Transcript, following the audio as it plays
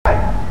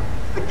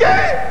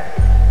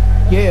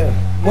Yeah,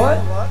 what?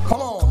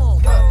 Come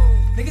on.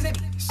 Niggas they be.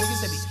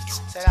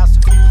 Shout out to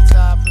Pretty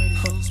Top, Pretty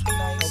Who's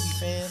tonight, Obi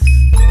fan.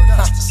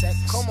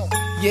 Come on.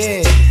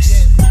 Yeah.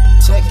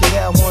 Check it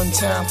out one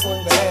time for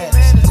the ass.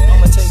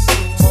 I'ma take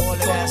you all of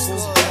that.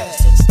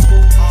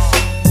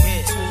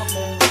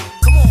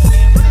 Come on,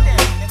 man, put it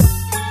down,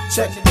 nigga.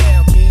 Check it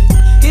down, kid.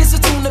 Here's a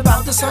tune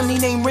about this honey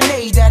named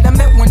Renee that I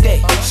met one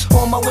day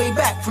on my way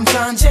back from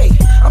John Jay.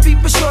 I'm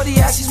peeping shorty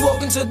as she's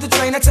walking to the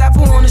train. I tap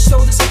her on the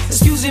shoulders.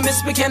 Excuse me,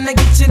 miss, but can I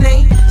get your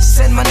name? She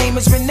said my name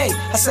is Renee.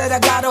 I said I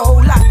got a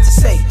whole lot to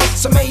say.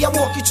 So may I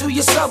walk you to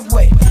your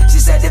subway? She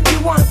said if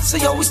you want. So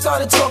yo, we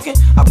started talking.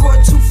 I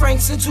brought 2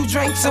 francs and 2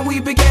 drinks and we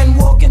began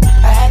walking.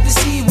 I had to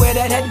see where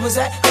that head was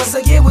at, cause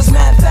the year was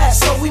mad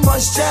fast. So we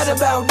must chat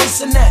about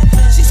this and that.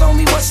 She told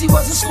me what she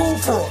was in school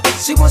for.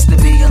 She wants to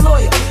be a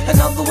lawyer. In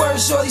other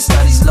words, shorty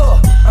studies law.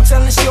 I'm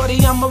telling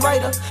shorty I'm a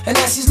writer. And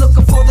as she's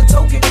looking for the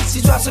token,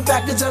 she drops a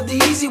package of the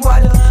easy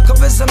water.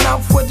 Covers her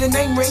mouth with the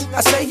name ring.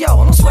 I say yo,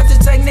 don't sweat the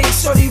technique,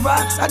 shorty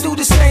rocks. I do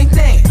the same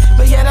thing,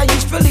 but yet I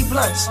use Philly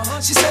blunts.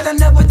 She said I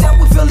never dealt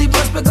with Philly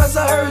blunts because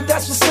I heard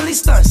that's for silly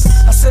stunts.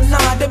 I said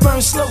nah, they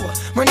burn slower.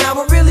 Right now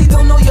I really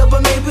don't know you,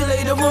 but maybe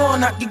later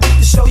on I can get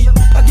to show you.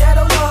 A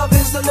ghetto love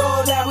is the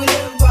law that we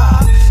live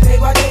by. Day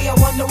by day I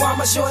wonder why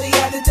my shorty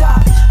had to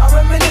die. I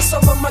reminisce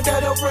over my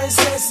ghetto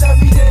princess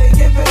every day.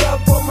 Give it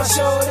up for my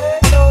shorty.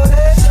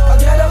 A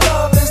ghetto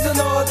love is the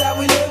law that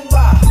we live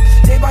by.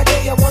 Day by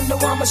day I wonder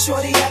why my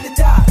shorty had to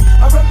die.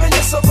 I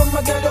reminisce over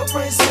my ghetto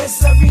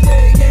princess every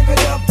day. Gave it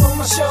up for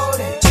my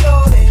shorty.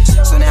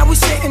 So now we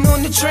sitting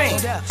on the train.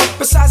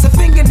 Besides a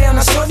fingernail,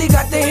 now shorty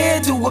got the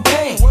hairdo with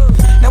pain.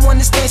 Now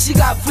understand she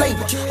got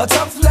flavor. A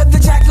tough leather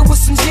jacket with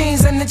some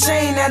jeans and the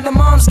chain that the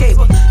moms gave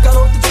her. Got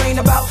off the train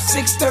about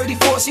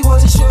 6:34. She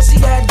wasn't sure she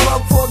had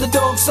grub for the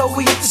dog, so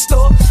we hit the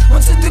store.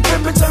 Went to the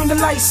crib and turned the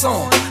lights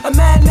on. A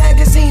Mad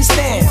magazine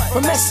stand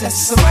from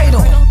Essence, a right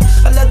on.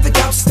 I left the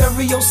couch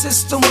stereo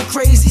system with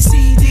crazy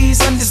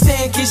CDs.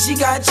 Understand, kid, she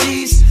got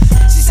cheese.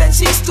 She said,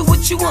 cheese, do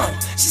what you want.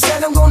 She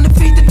said, I'm gonna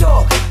feed the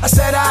dog. I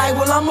said, alright,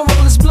 well, I'ma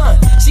roll this blunt.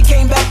 She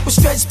came back with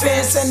stretch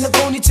pants and a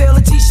ponytail,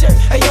 a t-shirt.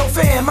 Hey, yo,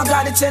 fam, I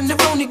got a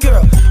tenderoni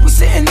girl. We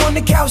sitting on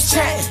the couch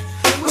chatting.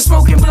 We're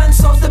smoking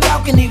blunts off the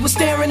balcony. We're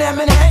staring at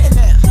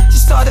Manhattan. She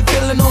started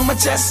feeling on my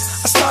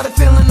chest. I started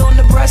feeling on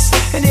the breast.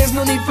 And there's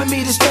no need for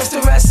me to stress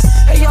the rest.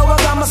 Hey, yo, I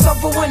got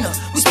myself a winner.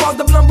 We sparked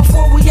the blunt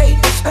before we ate.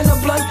 And the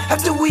blunt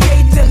after we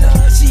ate dinner.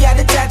 She had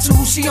a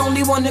tattoo, she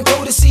only wanted to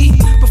go to see.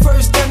 But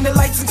first, turn the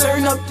lights and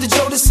turn up the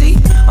Joe to see.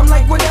 I'm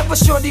like, whatever,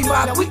 shorty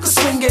rock, we could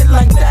swing it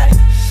like that.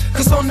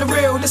 Cause on the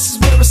real, this is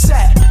where it's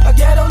at. A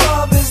ghetto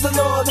love is the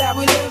law that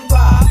we live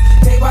by.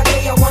 Day by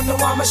day, I wonder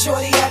why my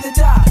shorty had to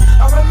die.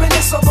 I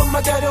reminisce over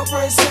my ghetto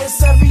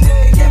princess every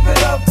day. Give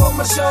it up for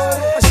my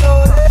shorty.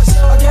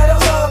 A ghetto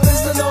love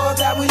is the law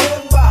that we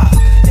live by.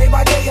 Day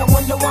by day, I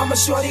wonder why my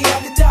shorty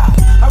had to die.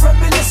 I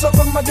reminisce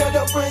over my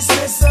ghetto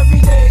princess every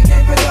day.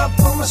 Give it up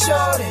for my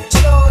shorty.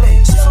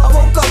 I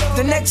woke up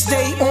the next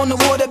day on the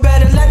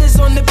waterbed and letters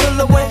on the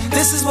pillow. And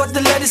this is what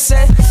the letter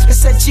said. It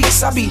said,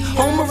 cheeks, I be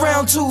home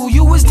around 2.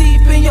 You was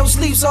deep in your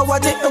sleep, so I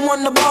didn't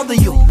want to bother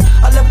you.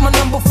 I left my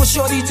number for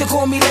shorty to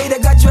call me later.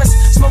 Got dressed,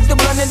 smoked the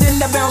blunt, and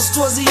then I bounced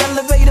towards the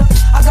elevator.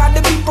 I got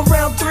the beep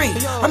around 3.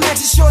 I'm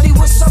asking shorty,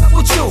 what's up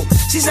with you?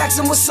 She's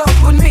asking what's up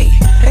with me.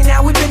 And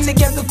now we've been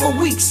together for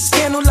weeks.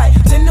 Candlelight,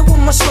 dinner with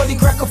my shorty,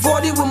 crack a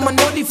 40 with my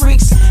naughty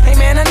freaks. Hey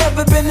man, I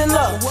never been in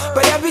love,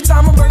 but every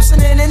time I'm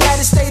bursting in and out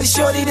of state, it's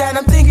shorty that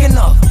I'm thinking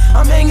of.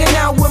 I'm hanging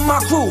out with my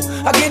crew.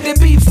 I get the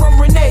beat from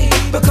Renee,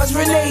 because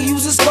Renee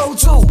uses slow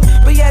too.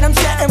 But yet I'm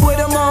chatting with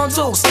her mom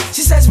too.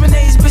 She says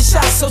Renee's been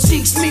shot, so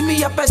cheeks meet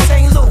me up at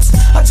St. Luke's.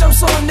 I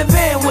jumps on the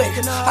van with,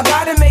 I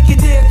gotta make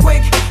it there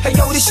quick. Hey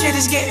yo, this shit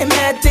is getting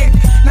mad thick.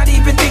 Not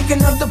even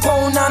thinking of the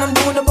pole 9, I'm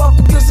doing the buck,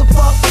 who gives a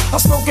fuck? I'm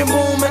smoking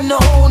boom and the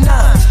whole 9.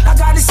 I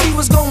gotta see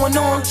what's going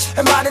on,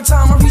 and by the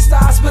time I reach the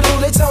hospital,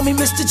 they tell me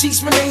Mr.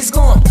 Cheeks Renee's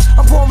gone.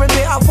 I'm pouring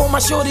beer out for my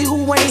shorty who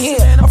ain't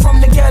here. I'm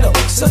from the ghetto,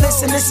 so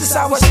listen, this is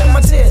how I shed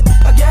my tears.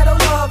 A ghetto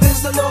love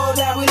is the law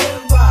that we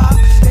live by.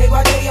 Day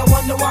by day, I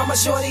wonder why my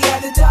shorty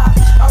had to die.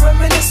 I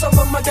reminisce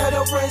over my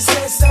ghetto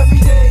princess every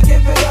day.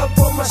 Give it up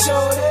for my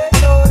shorty.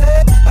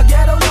 A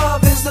ghetto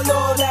love is the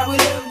law that we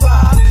live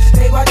by.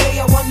 Day by day,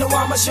 I wonder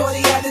why my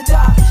shorty had to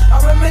die. I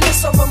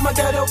reminisce over my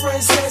ghetto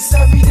princess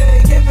every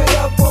day. Give it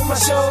up for my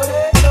shorty.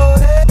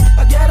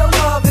 A ghetto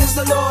love is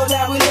the law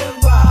that we live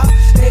by.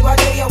 Day by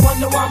day, I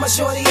wonder why my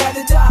shorty had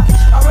to die.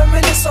 I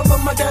reminisce over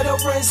my ghetto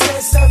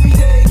princess every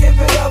day. Give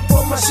it up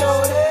for my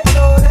shorty.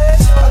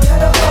 A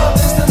ghetto love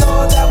is the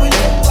law that we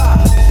live by.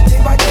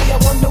 Day by day, I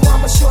wonder why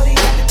my shorty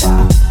had to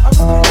die. I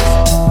reminisce over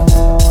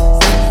my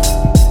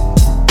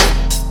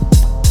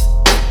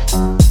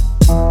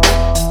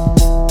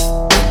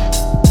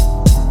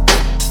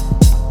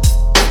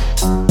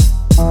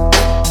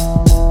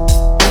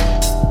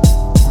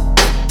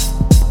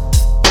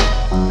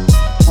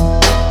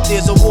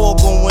There's a war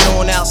going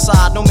on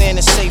outside, no man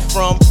is safe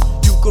from.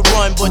 You could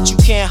run, but you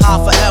can't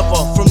hide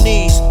forever from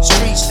these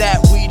streets that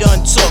we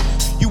done took.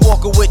 You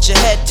walking with your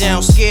head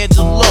down, scared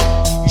to look.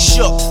 You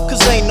shook,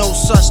 cause ain't no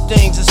such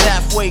things as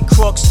halfway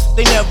crooks.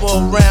 They never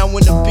around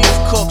when the beef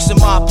cooks. In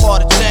my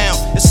part of town,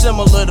 it's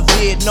similar to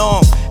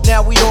Vietnam.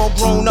 Now we all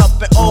grown up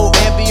and old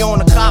and be on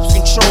the cops'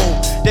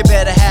 control. They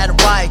better have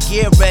the riot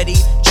gear ready,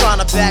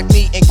 tryna back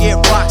me and get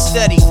rock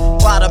steady.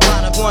 Bada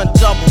one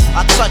double,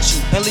 I touch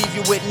you and leave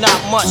you with not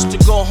much to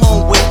go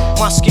home with.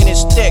 My skin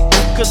is thick,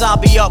 cause I'll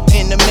be up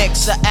in the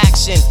mix of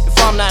action. If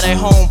I'm not at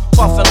home,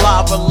 puffin'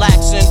 live,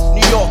 relaxing.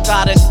 New York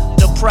got it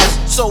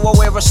depressed, so I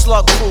wear a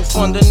slug proof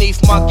underneath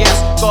my guest.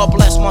 God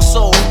bless my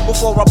soul,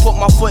 before I put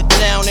my foot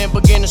down and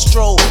begin to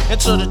stroll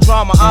into the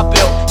drama I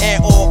built.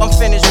 And all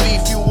unfinished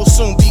beef you will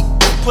soon be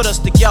put us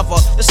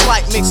together. It's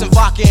like mixing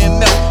vodka and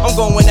milk. I'm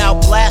going out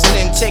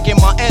blasting, taking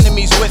my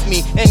enemies with me.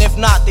 And if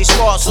not, they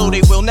scarred so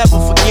they will never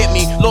forget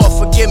me. Lord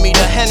forgive me,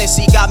 the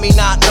Hennessy got me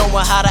not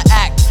knowing how to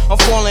act. I'm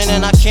falling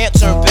and I can't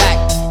turn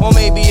back. Or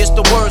maybe it's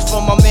the words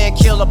from my man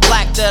Killer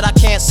Black that I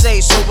can't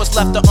say, so it's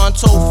left an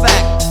untold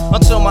fact.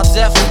 Until my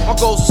death, my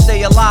goals will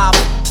stay alive.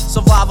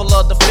 Survival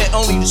of the fit,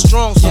 only the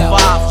strong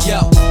survive. Yo,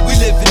 we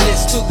live in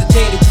this till the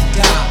day that we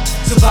die.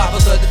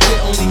 Survival of the fit,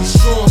 only the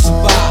strong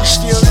survive.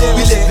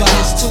 We live in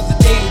this till the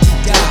day that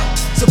we die.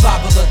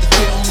 Survival of the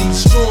fit, only the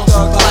strong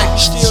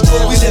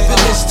survive. We live in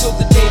this till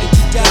the day that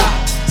we die.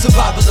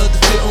 Survival of the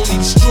fit, only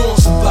the strong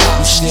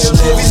survive.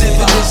 We live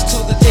in this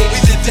till the day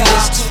that we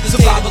die.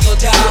 Survival of the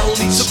fit,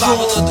 only the strong.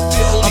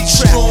 I'm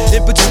trapped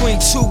in between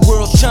two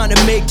worlds trying to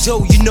make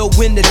dough. You know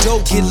when the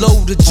dough get low,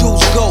 the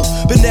jewels go.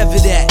 But never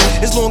that,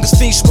 as long as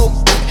fiends smoke,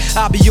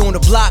 I'll be on the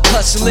block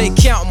hustling,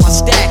 counting my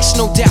stacks,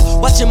 no doubt.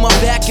 Watching my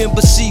back and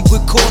proceed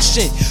with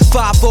caution.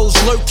 5-0's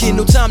lurking,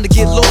 no time to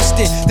get lost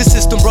in. The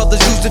system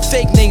brothers using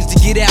fake names to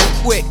get out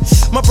quick.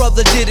 My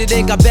brother did it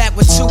and got back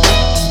with 2.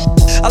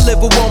 I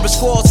live with one, but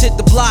squalls hit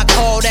the block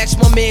hard. Ask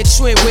my man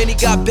Twin when he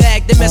got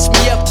back, they messed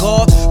me up,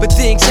 God. But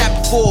things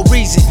happen for a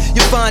reason.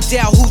 You find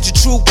out who's your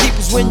true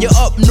peoples when you're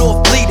up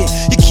north bleeding.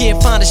 You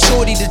can't find a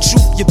shorty to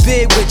troop your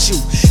bed with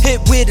you. Hit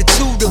with a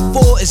 2 to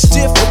 4 is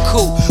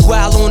difficult.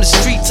 While on the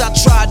streets, I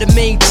try to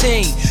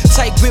maintain.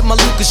 Tight with my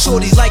Lucas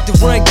shorties like to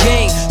run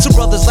game. Some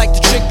brothers like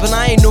to trick, but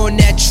I ain't on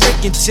that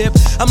trickin' tip.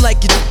 I'm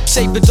like a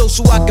saving those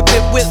who I can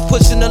bit with,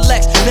 pushing the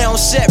Lex. Now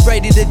I'm set,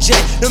 ready to jet.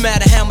 No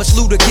matter how much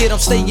loot I get, I'm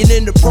staying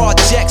in the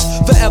projects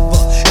forever.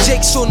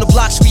 Jake's on the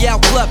blocks, we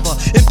out clever.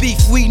 In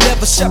beef, we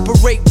never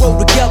separate, roll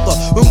together.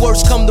 When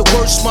words come to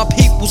worst, my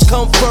peoples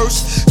come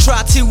first.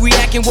 Try to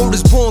react and word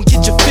is born,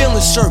 get your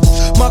feelings hurt.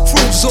 My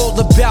crew's all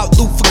about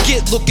loot,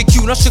 forget looking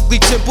cute. I strictly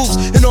temples,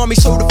 an army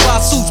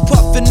certified suits,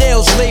 puffin'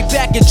 nails, lay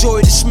back,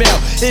 enjoy the smell.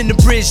 In the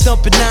bridge,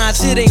 thumping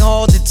 9s, it ain't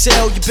hard to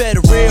tell. You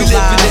better realize we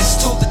live in this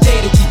till the day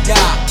that we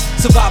die.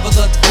 Survival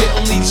of the fit,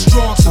 only the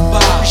strong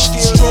survive.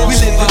 We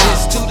live in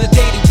this till the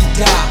day that we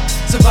die.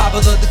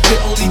 Survival of the fit,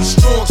 only the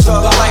strong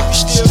survive.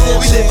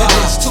 We live in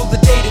this till the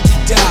day that we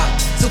die.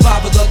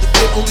 Survival of the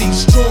fit, only the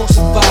strong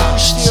survive.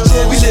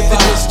 We live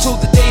in this till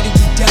the day that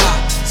we die.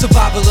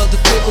 Survival of the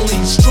fit, only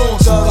the strong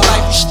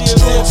survive.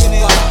 Strong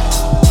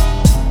survive.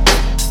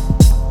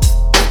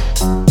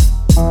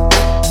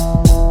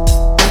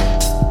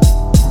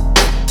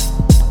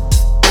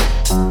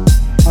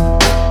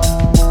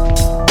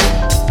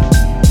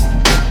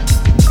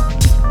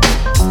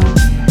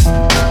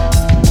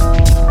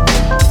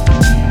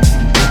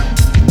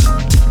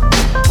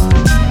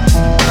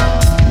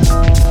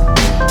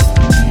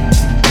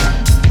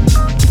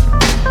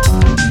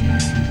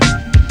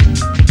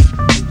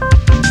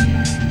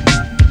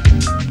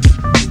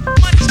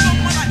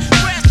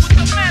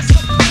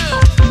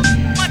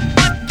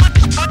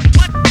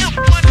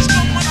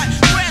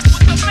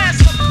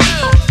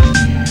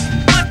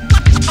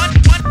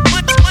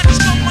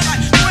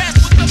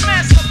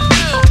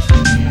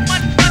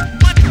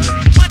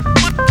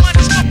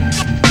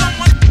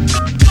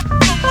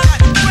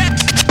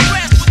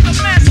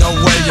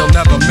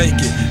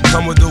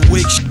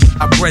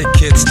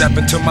 Step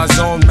into my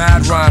zone,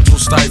 mad rhymes will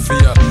stifle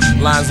ya.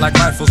 Lines like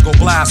rifles go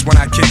blast when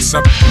I kick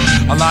some.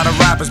 A lot of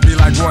rappers be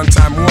like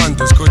one-time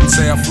wonders. Couldn't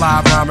say a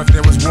fly rhyme if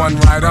there was one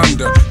right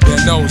under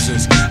their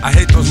noses. I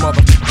hate those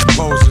motherfucking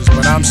poses,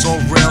 but I'm so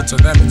real to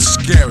them it's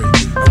scary.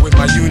 And with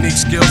my unique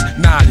skills,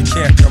 nah, you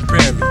can't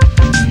compare me.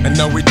 And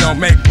no, we don't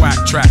make whack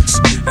tracks.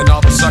 And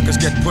all the suckers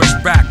get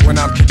pushed back when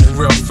I'm kicking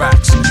real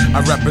facts.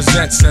 I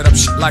represent, set up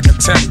shit like a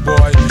tent,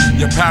 boy.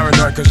 You're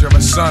paranoid cause you're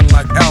a son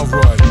like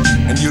Elroy.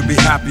 And you'd be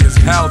happy as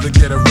hell to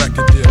get a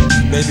record deal.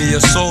 Maybe your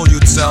soul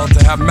you'd sell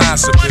to have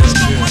mass appeal.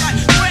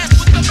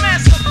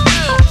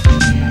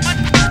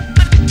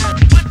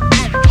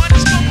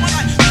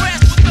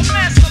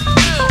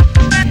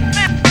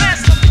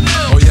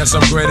 Yes,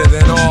 I'm greater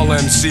than all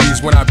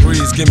MCs. When I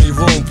breeze, give me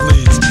room,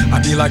 please. I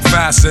be like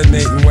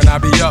fascinating when I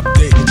be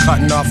updating,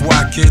 cutting off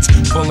white kids,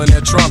 pulling their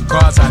trump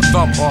cards. I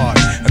thump hard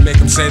and make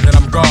them say that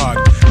I'm God.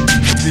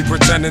 Be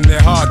pretending they're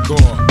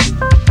hardcore.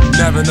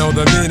 Never know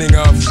the meaning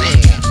of.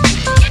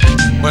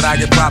 But I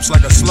get props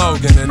like a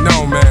slogan, and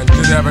no man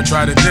could ever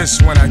try to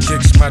diss when I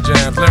kicks my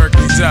jam.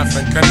 Lyrically deaf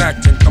and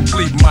connecting,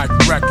 complete mic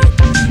record.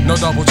 No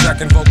double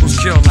checking, vocals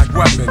kill like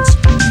weapons.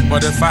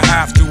 But if I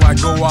have to, I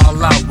go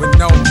all out with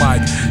no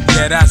mic.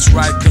 Yeah, that's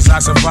right, cause I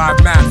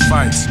survive mad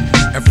fights.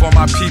 And for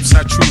my peeps,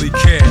 I truly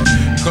care.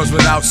 Cause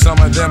without some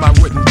of them, I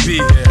wouldn't be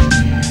here.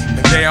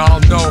 And they all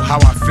know how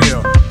I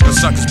feel. The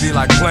suckers be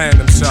like playing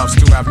themselves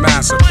to have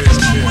mass appeal.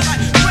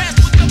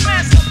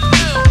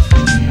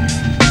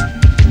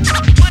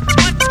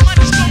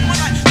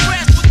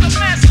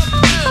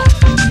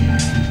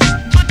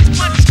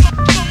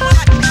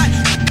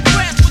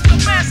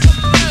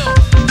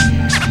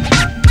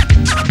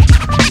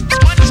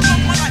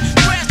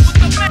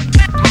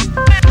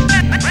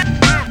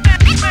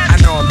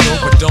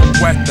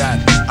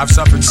 I've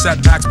suffered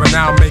setbacks, but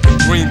now I'm making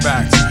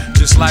greenbacks.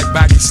 Just like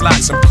baggy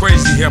slacks, I'm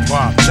crazy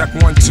hip-hop. Check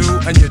 1,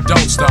 2, and you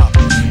don't stop.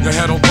 Your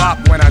head'll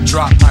bop when I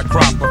drop my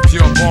crop of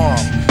pure bomb.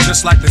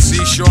 Just like the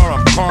seashore,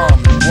 I'm calm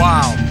and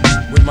wild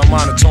with my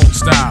monotone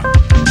style.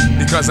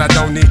 Because I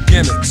don't need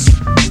gimmicks.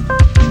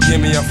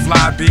 Give me a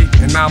fly beat,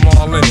 and I'm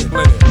all in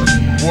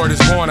it. Word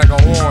is born, I go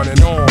on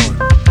and on.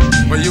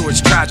 For you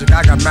it's tragic,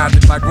 I got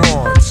magic like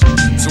wands.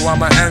 So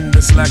I'ma end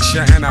this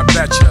lecture and I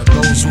betcha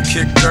those who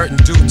kick dirt in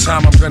due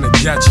time, I'm gonna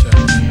get ya.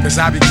 Cause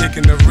I be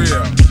kicking the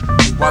real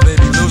while they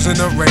be losing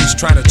the race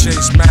trying to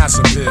chase mass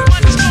appeal.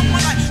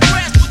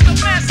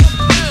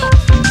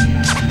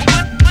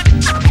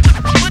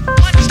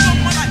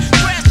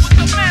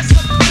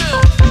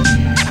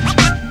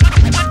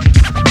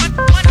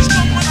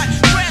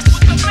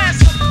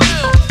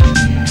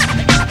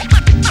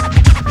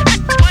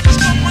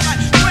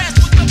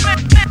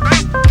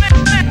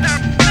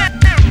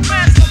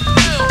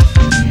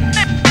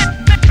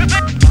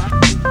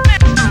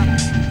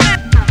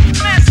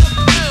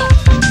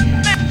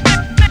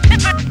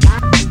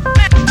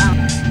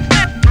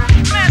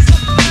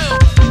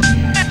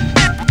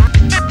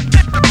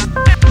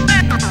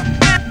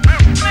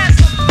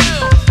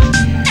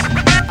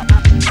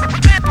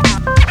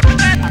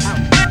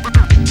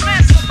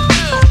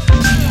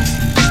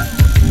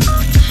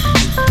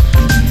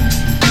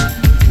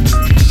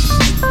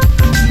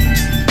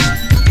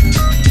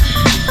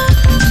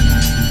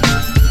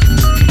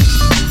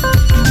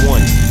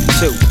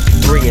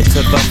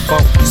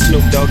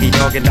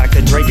 And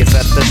Dr. Dre is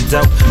at the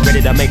door,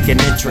 ready to make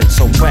an entrance,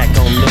 so whack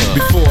on up.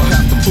 Before I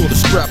have to pull the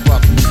strap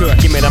out the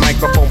cut, give me the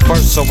microphone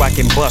first so I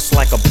can bust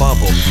like a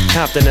bubble.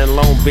 Compton and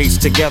Long Beach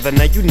together,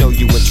 now you know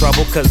you in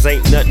trouble, cause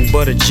ain't nothing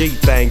but a G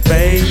thing,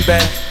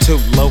 baby.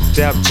 Two loped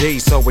out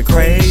G's, so we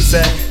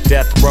crazy.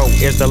 Death Row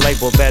is the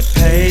label that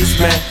pays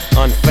me.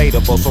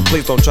 Unfadable, so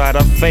please don't try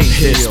to fake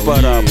this.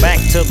 But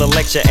back to the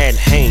lecture at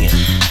hand.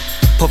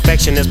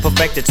 Perfection is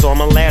perfected, so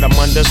I'ma let them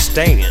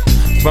understand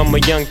from a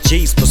young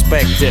G's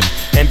perspective.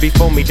 And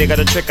before me dig out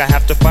a trick, I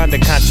have to find a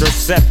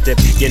contraceptive.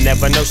 You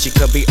never know, she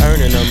could be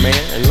earning her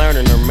man and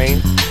learning her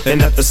man,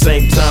 and at the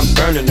same time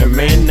burning her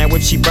man. Now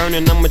if she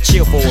burning, I'ma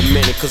chill for a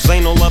minute, cause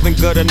ain't no loving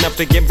good enough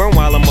to get burned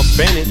while I'm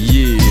offended.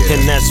 Yeah.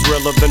 And that's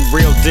realer than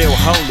real deal,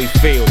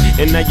 Holyfield.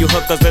 And now you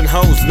hookers and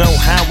hoes know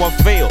how I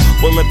feel.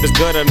 Well, if it's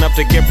good enough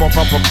to get broke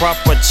off a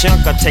proper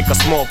chunk, I take a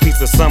small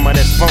piece of some of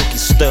that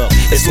funky stuff.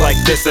 It's like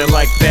this and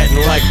like that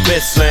and like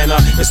this and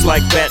it's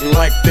like that and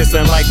like this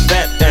and like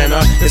that and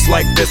it's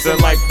like this and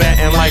like that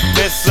and like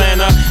this and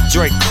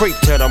Drake creep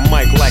to the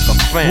mic like a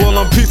fan. Well,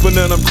 I'm peeping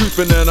and I'm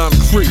creeping and I'm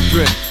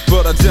creeping,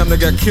 but I damn near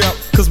got kept,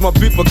 cause my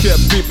beeper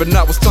kept beeping.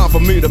 Now it's time for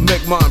me to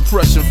make my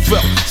impression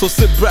felt. So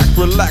sit back,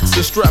 relax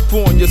and strap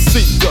on your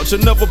seatbelt.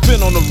 You've never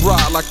been on a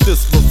ride like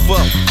this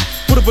before.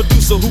 With a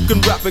producer who can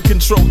rap and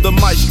control the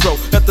maestro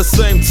at the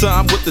same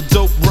time with the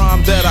dope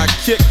rhyme that I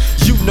kick.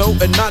 You know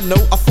and I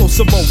know I flow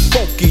some old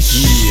funky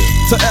shit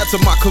to add to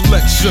my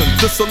collection.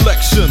 The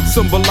selection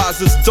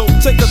symbolizes dope.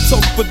 Take a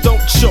toke but don't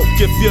choke.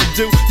 If you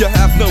do, you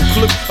have no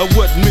clue of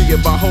what me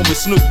and my homie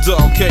Snoop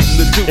Dogg came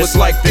to do. It's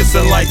like this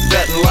and like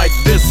that and like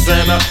this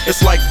and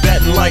it's like that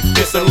and like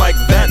this and like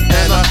that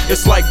and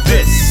it's like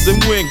this.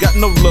 And we ain't got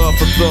no love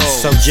for those.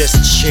 So just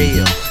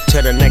chill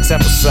till the next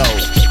episode.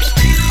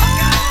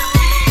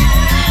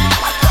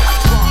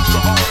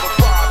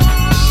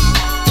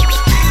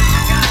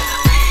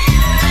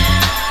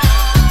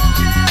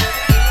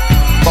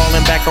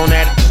 Falling back on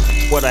that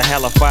with a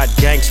hellified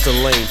gangster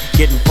lean,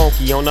 getting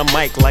funky on the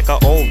mic like an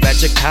old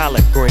batch of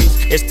collard greens.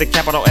 It's the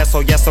capital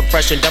S-O-S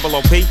oppression, double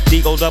O-P,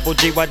 D-O double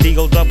G-Y,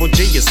 D-O double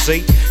G, you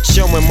see.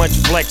 Showing much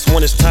flex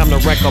when it's time to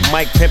wreck a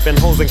mic, pimping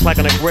hoes and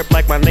clacking a grip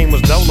like my name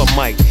was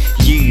Dolomite.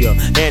 Yeah,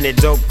 and it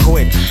don't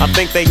quit. I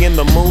think they in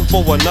the mood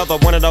for another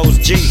one of those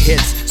G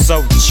hits.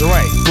 So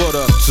Dre, what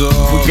up,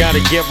 dog? We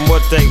gotta give them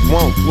what they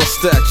want. What's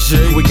that,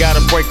 G? We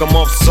gotta break them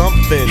off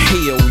something.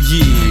 Hell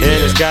yeah. And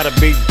it's gotta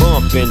be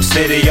bumpin',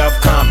 city of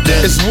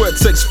Compton. It's where it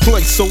takes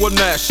place, so I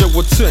gnash your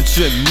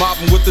attention.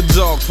 Mopping with the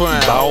dog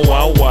pound. Bow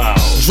wow wow.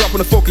 Dropping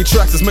the funky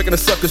tracks is making the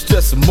suckers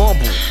just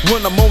mumble.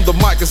 When I'm on the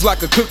mic, it's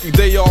like a cookie,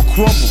 they all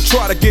crumble.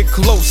 Try to get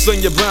close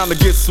and you're bound to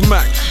get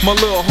smacked. My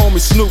little homie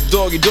Snoop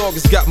Doggy Dogg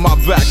has got my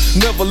back.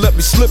 Never let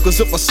me slip, cause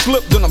if I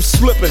slip, then I'm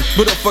slipping.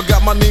 But if I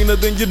got my Nina,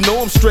 then you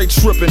know I'm straight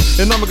tripping.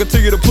 And I'ma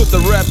continue to put the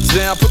rap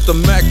down, put the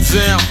Mac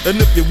down.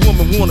 And if your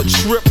woman wanna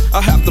trip,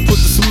 I have to put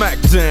the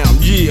smack down.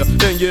 Yeah,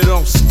 and you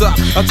don't stop.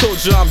 I told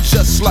you I'm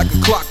just like a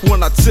clock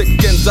when I tick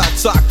and I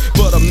talk.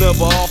 But I'm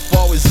never off,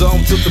 always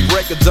on till the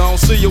break of dawn.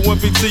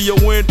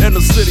 C-O-M-P-T-O-N in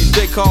the city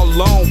they call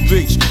Long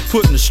Beach.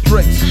 Putting it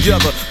straight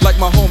together like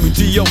my homie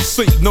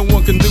D.O.C. No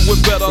one can do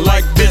it better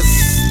like this,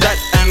 that,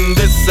 and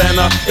this, and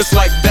it's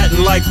like that,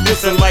 and like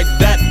this, and like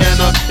that,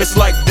 and it's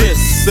like this.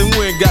 Then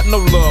we ain't got no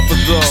love for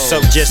those.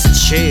 So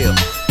just chill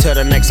till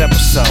the next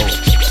episode.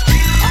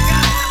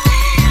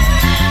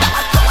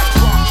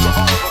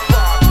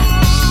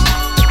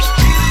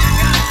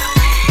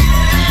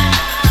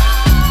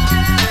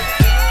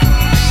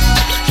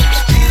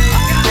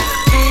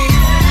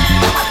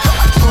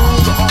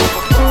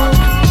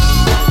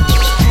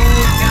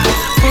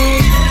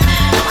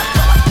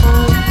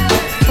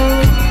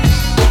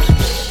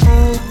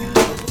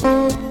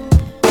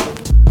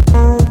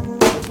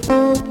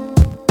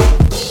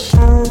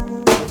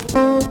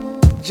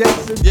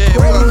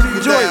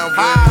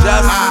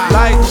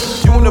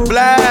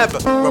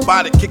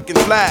 Robotic kicking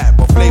flab,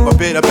 or flavor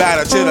bit of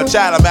batter, chitter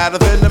chatter, madder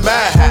than the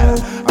Mad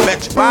Hatter. I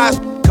bet you buy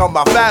come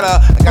by fatter.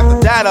 I got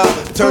the data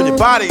to turn your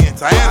body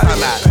into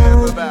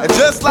antimatter. And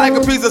just like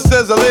a piece of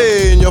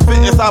sizzling, you'll fit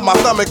inside my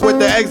stomach with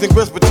the eggs and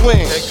grits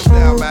between. Take 'em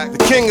down, Mac.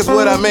 The king is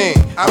what I mean.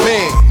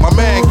 My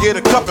man, get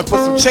a cup and put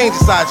some change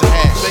inside your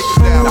hand. Take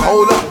 'em down. Now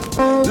hold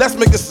up, let's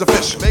make this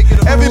official.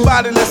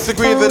 Everybody, let's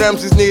agree that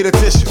MCs need a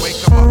tissue. Wake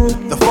 'em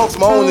up. The funk's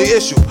my only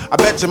issue. I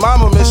bet your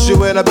mama miss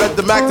you, and I bet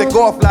the Mac take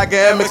off like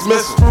an MX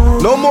missile.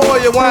 No more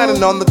you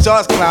whining on the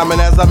charts climbing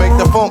as I make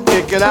the funk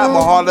kicking out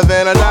more harder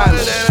than a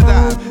diamond.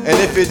 And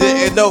if you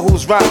didn't know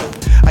who's rhyming,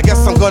 I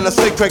guess I'm gonna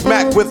say Craig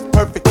Mack with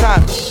perfect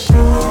timing.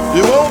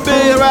 You won't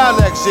be around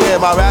next year.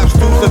 My rap's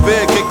too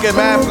severe, kicking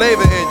mad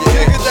flavor in your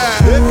ear.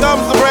 Here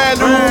comes a brand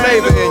new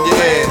flavor in your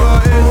ear.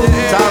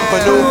 Time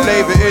for new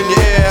flavor in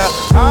your ear.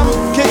 I'm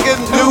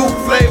kicking new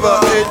flavor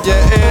in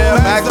your ear.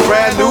 Max,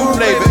 brand new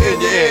flavor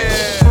in your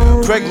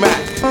ear. Craig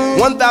Mack,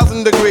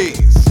 1,000 degrees.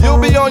 You'll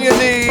be on your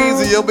knees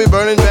and you'll be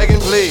burning, begging,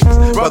 please.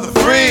 Brother,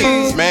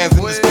 freeze. Man's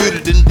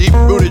indisputed and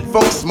deep-rooted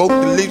funk smoke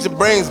that leaves your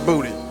brains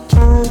booted.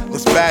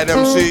 This bad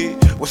MC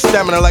with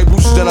stamina like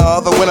Bruce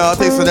Jenner, the winner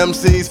tasting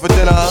MCs for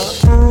dinner.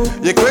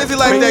 You're crazy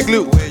like that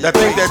glue. That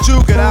think that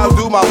you can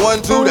outdo my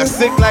 1-2 that's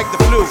sick like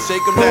the flu.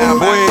 Shake 'em down,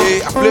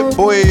 boy. I flip,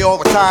 boy, all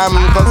the time.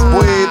 Cause,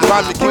 boy, the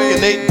rhyme you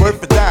kickin' ain't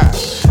worth a dime.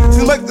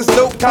 Seems like there's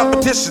no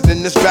competition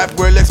in this rap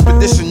world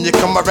expedition. You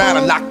come around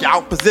and knock you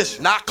out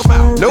position. Knock 'em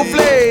out. No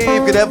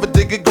flame could ever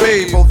dig a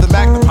grave. Both the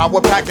Mac, the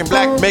power pack, and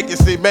black make it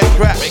see make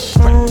crack.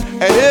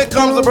 And here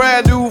comes a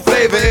brand new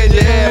flavor in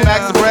your ear.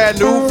 Mac's a brand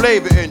new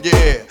flavor in your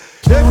ear.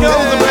 Here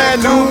comes a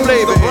brand new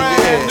flavor in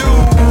your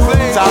ear.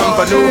 Time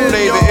for new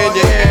flavor in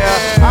your ear.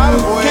 I'm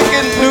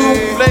kicking new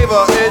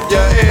flavor in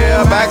your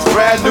ear. Mac's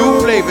brand new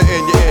flavor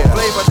in your ear.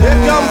 Here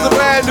comes a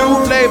brand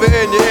new flavor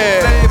in your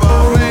ear.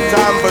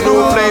 Time for new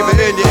flavor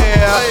in your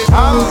ear.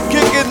 I'm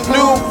kicking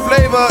new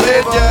flavor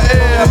in your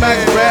ear.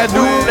 Mac's brand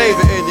new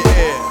flavor in your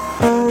ear.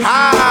 Ha,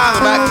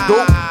 the Mac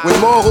dope with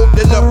more hope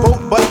than a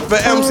pope, but for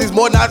MCs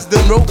more knots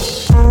than rope.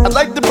 I'd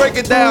like to break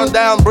it down,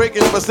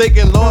 breaking,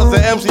 forsaken laws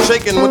of MC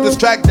shaking with this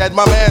track that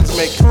my man's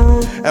making.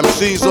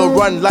 MCs will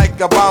run like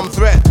a bomb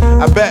threat,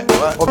 I bet,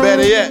 or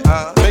better yet,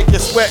 make you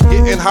sweat,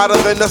 getting hotter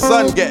than the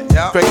sun get.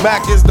 Craig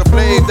Mack is the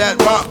blade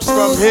that romps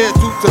from here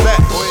to Tibet.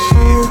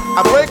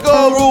 I break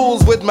all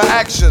rules with my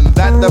action,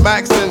 that the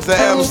Mac sends the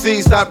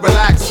MC stop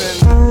relaxing.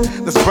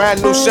 This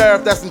brand new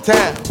sheriff that's in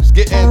town,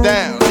 getting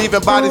down,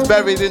 leaving bodies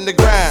buried in the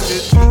ground.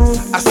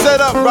 I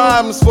set up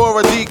rhymes for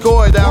a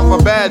decoy down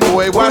for bad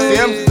boy, watch the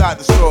MCs not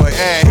destroy.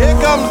 And here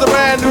comes the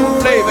brand new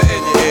flavor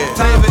in your ear.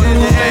 Time for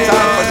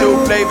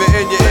new flavor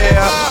in your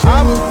ear.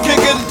 I'm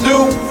kicking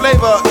new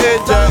flavor in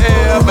your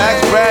ear. Max,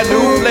 brand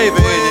new flavor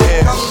in your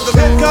ear.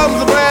 Here comes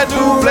the brand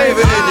new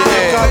flavor in your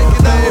ear.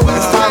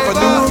 It's time for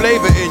new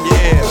flavor in your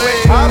ear.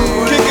 I'm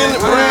kicking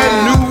brand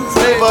new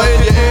flavor in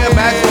your ear.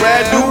 Max,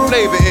 brand new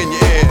flavor in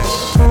your ear.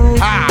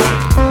 Ha!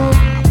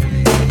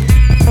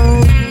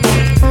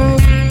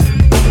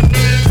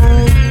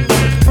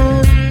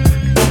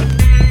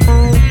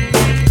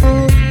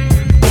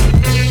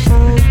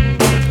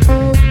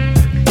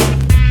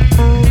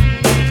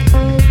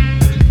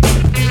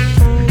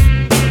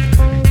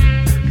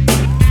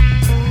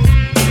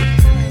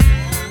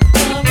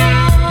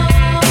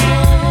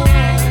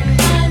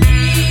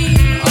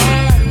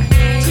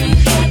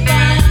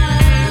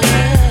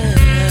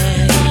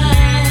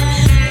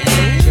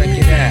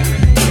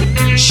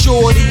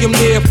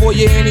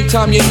 you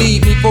anytime you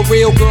need me. For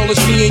real, girl,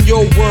 it's me in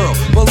your world.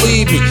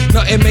 Believe me,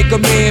 nothing make a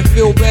man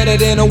feel better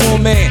than a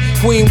woman.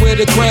 Queen with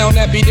a crown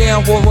that be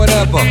down for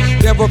whatever.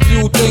 There are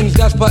few things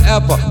that's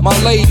forever. My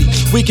lady,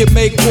 we can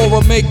make war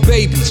or make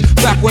babies.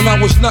 Back when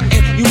I was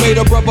nothing, you made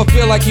a brother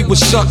feel like he was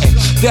something.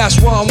 That's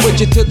why I'm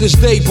with you to this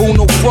day, boo,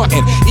 no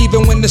frontin'.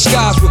 Even when the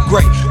skies were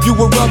gray, you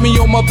would rub me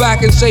on my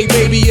back and say,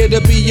 baby,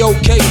 it'll be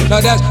okay.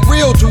 Now that's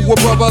real to a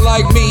brother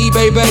like me,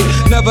 baby.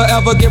 Never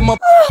ever get my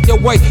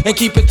away and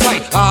keep it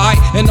tight, alright?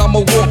 And I'ma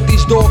walk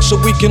these dogs so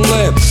we can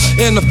live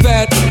in a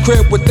fat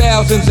crib with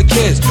thousands of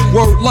kids.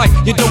 Word life,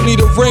 you don't need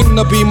a ring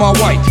to be my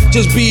wife.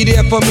 Just be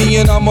there for me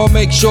and I'ma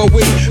make sure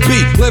we be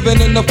living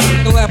in the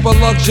lap of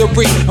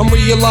luxury. I'm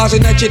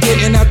realizing that you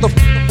didn't have to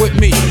with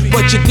me,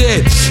 but you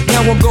did.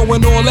 Now I'm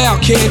going all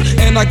out, kid,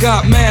 and I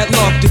got mad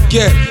love to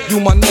give. You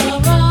my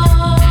nigga.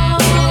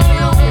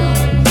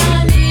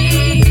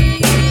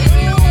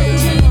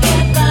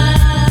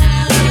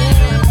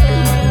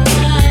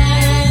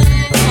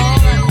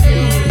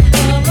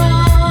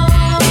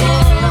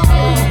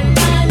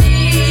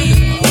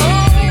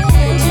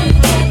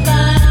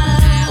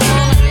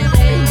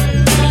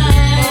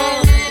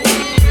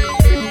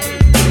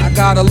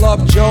 Gotta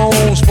love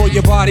Jones for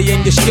your body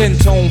and your skin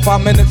tone.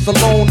 5 minutes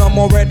alone, I'm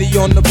already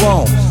on the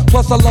bone.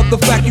 Plus I love the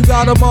fact you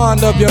got a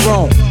mind of your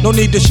own. No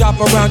need to shop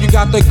around, you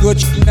got the good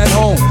shit at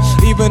home.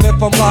 Even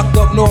if I'm locked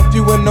up north,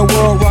 you in the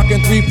world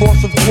rocking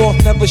 3/4 of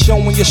cloth, never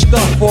showing your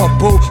stuff off,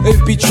 boo.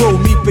 It be true,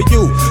 me for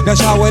you,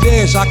 that's how it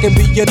is. I can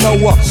be your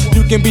Noah,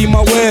 you can be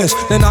my Wes,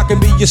 then I can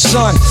be your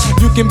son.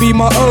 You can be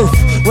my earth,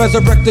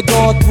 resurrected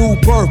God through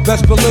birth,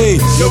 best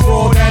believe. You're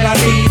all that I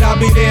need, I'll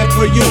be there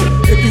for you.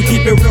 If you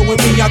keep it real with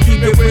me, I'll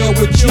keep it real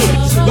with you.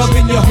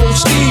 Loving your whole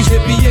steez,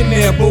 it be in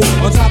there, boo.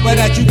 On top of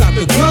that, you got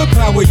the good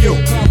power, you.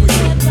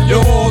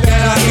 You're all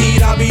that I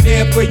need, I'll be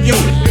there for you.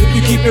 If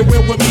you keep it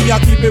real with me, I'll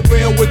keep it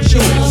real with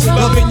you.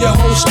 Loving your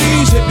whole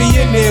steez, it be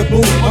in there,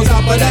 boo. On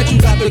top of that, you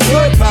got the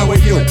good power,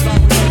 you.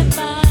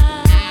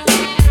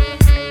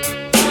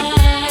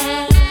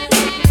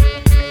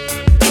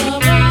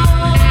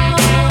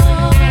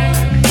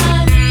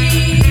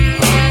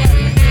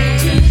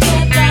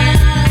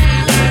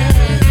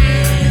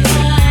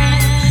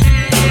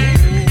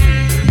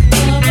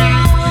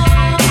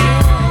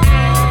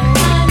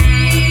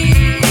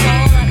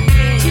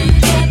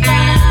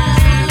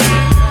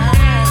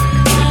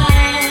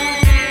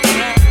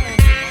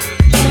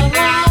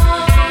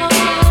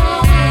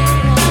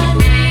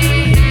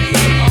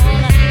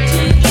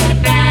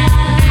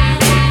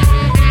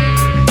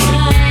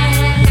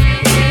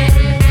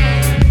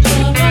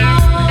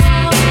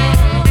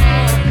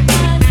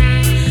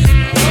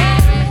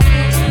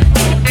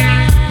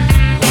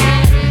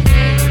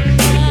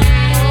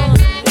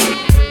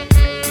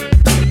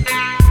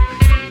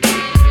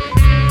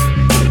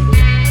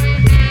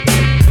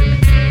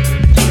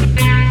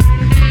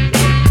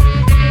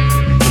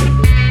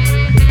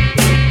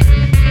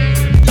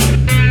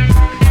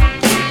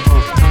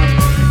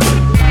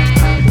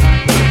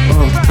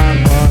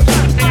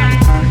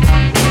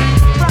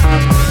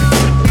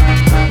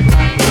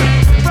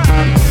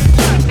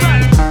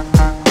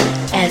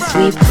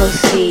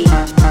 Proceed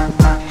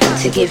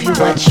to give you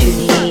what you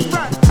need.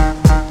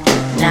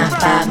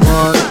 9-5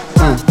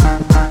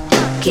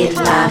 get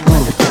live.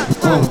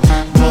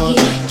 Biggie,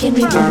 give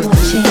me one more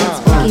chance.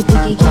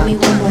 Biggie, give me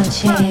one more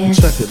chance.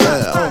 Check it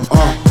out.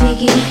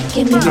 Biggie,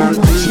 give me one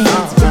more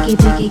chance.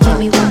 Biggie, give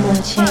me one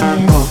more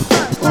chance.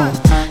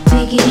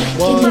 Biggie,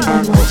 give me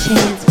one more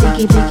chance.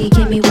 Biggie,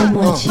 give me one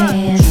more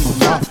chance.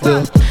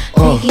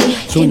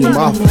 Biggie, give me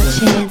one more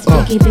chance.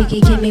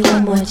 Biggie, give me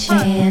one more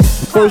chance.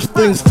 First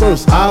things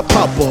first, I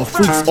pop off.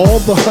 Freaks all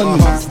the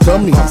honeys,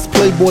 dummies,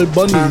 playboy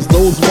bunnies,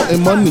 those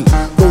wanting money.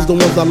 Those the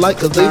ones I like,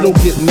 cause they don't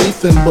get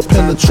nothing but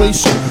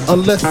penetration.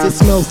 Unless it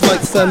smells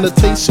like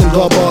sanitation.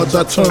 Garbage,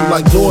 I turn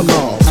like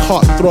doorknobs.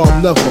 Heart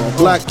throb never,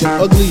 black and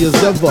ugly as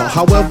ever.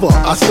 However,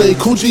 I stay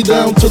coochie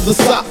down to the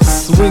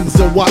socks. Rings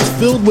and watch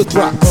filled with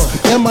rocks.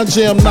 And my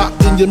jam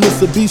knocked in your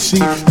Mitsubishi.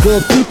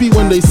 Girls peepee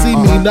when they see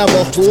me.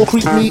 Never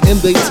creep me in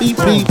they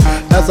teepee.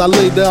 As I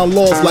lay down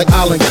laws like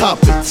Island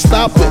Coppet.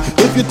 Stop it,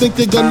 if you think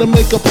they're gonna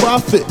make a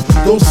profit.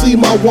 Don't see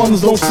my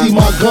ones, don't see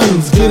my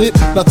guns, get it?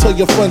 Now tell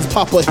your friends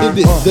Papa hit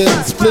it,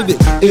 then split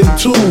it in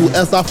two.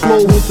 As I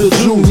flow with the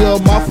Junior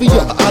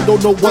Mafia. I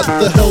don't know what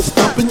the hell's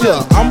stopping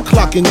ya. I'm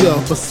clocking ya,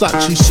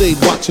 Versace shade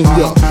watching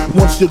ya.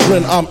 Once you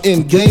grin, I'm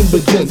in, game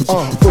begins.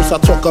 First I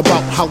talk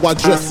about how I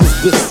dress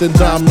is this, and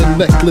diamond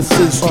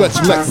necklaces, stretch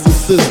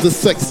Lexuses. The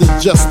sex is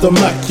just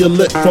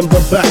immaculate. From the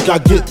back I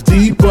get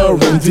deeper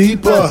and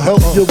deeper.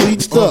 Help you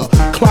reach the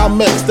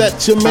climax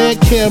that your man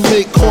can't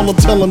make. Call him,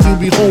 tell him you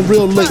be home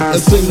real late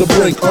and sing the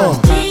break. I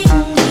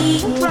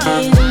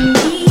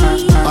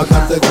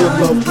got that good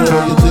love,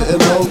 girl, you didn't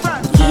know.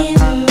 Give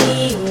me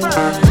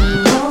one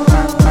more.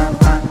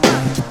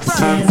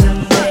 Says I'm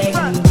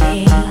begging me.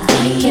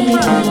 Give me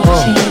one more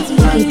chance.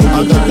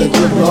 I got that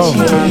good love,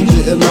 girl, you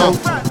didn't know.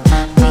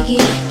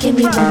 Biggie, give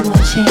me one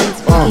more chance.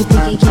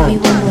 Biggie, give me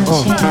one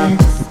more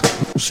chance.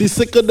 She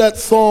sick of that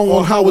song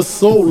on how it's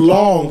so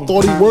long.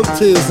 Thought he worked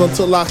his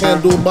until I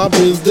handled my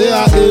biz. There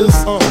I is,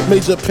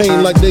 major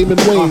pain like Damon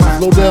Wayans.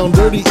 Low down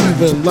dirty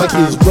even like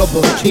his brother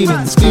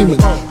Keenan. Scheming,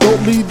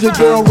 don't leave your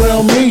girl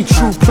around me.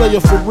 True player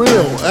for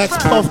real, ask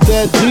Puff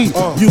Dad G.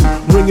 You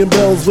ringing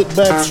bells with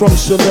bags from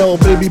Chanel.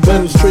 Baby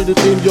Benz traded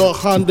in your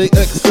Hyundai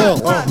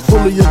XL.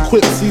 Fully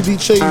equipped CD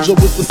changer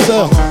with the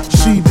cell.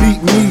 She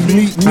beat me,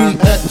 meet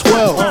me at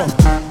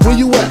 12. Where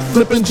you at?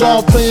 Flipping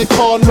job, playing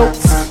car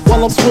notes.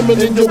 While I'm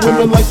swimming in your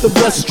women like the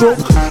breaststroke.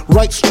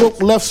 Right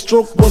stroke, left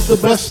stroke was the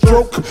best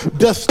stroke.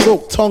 Death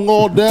stroke, tongue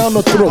all down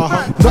the throat.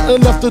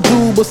 Nothing left to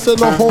do but send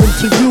her home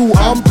to you.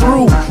 I'm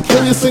through.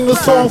 Can you sing a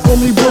song for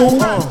me, boo?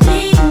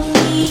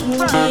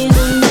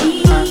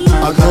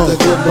 I got that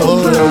good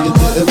love, girl, you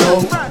didn't know.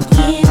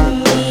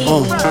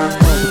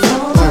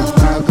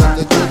 I got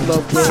that good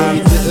love, girl,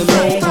 you didn't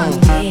know.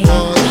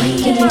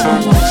 Give me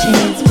one more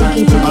chance,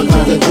 Biggie, Biggie. I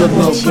got that good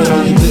love,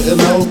 girl, you didn't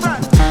know.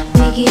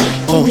 Biggie,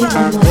 give me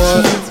one more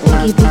chance,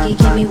 Biggie, Biggie,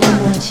 give me one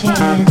more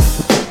chance.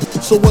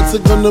 So what's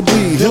it gonna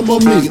be, him or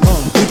me?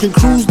 We can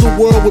cruise the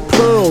world with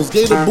pearls,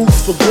 gator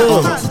boots for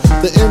girls.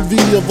 The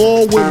envy of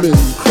all women,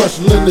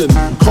 crushed linen,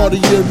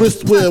 Cartier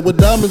wristwear with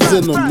diamonds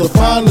in them. The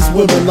finest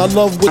women I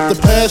love with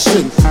the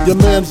passion. Your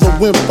man's a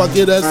wimp, I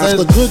get as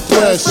a good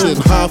thrashing.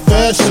 High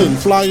fashion,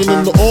 flying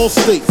into all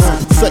states,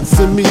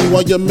 sexing me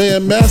while your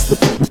man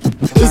masturbates.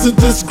 Isn't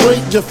this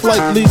great? Your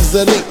flight leaves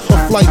at 8,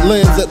 her flight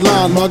lands at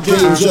 9. My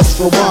game just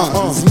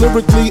rewinds.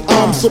 Lyrically,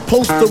 I'm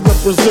supposed to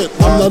represent.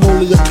 I'm not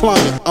only a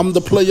client, I'm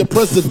the player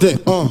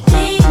president. I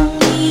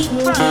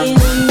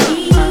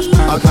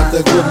got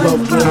that good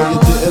love, girl, you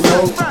didn't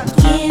know.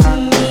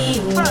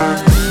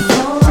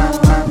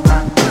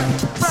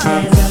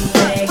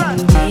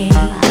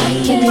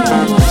 Give me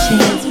one more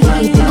chance,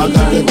 Biggie, Biggie, I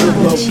got that good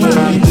love,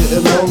 girl, you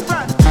didn't know.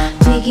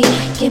 Biggie,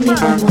 give me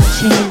one more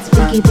chance.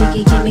 Biggie,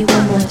 Biggie, give me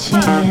one more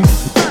chance.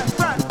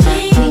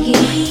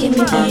 Biggie, give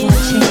me one more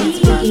chance.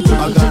 Biggie, Biggie,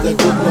 I got that give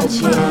me good one more love,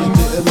 girl, you chance.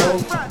 didn't know.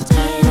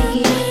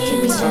 Biggie, give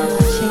me one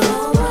more chance.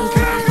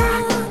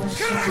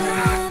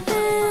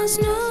 There's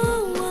no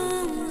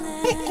one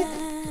left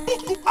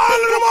All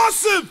of them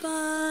awesome.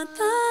 but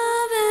the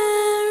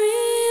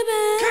very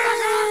best.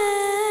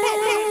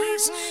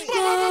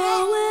 No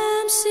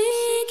MC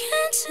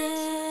can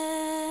tell.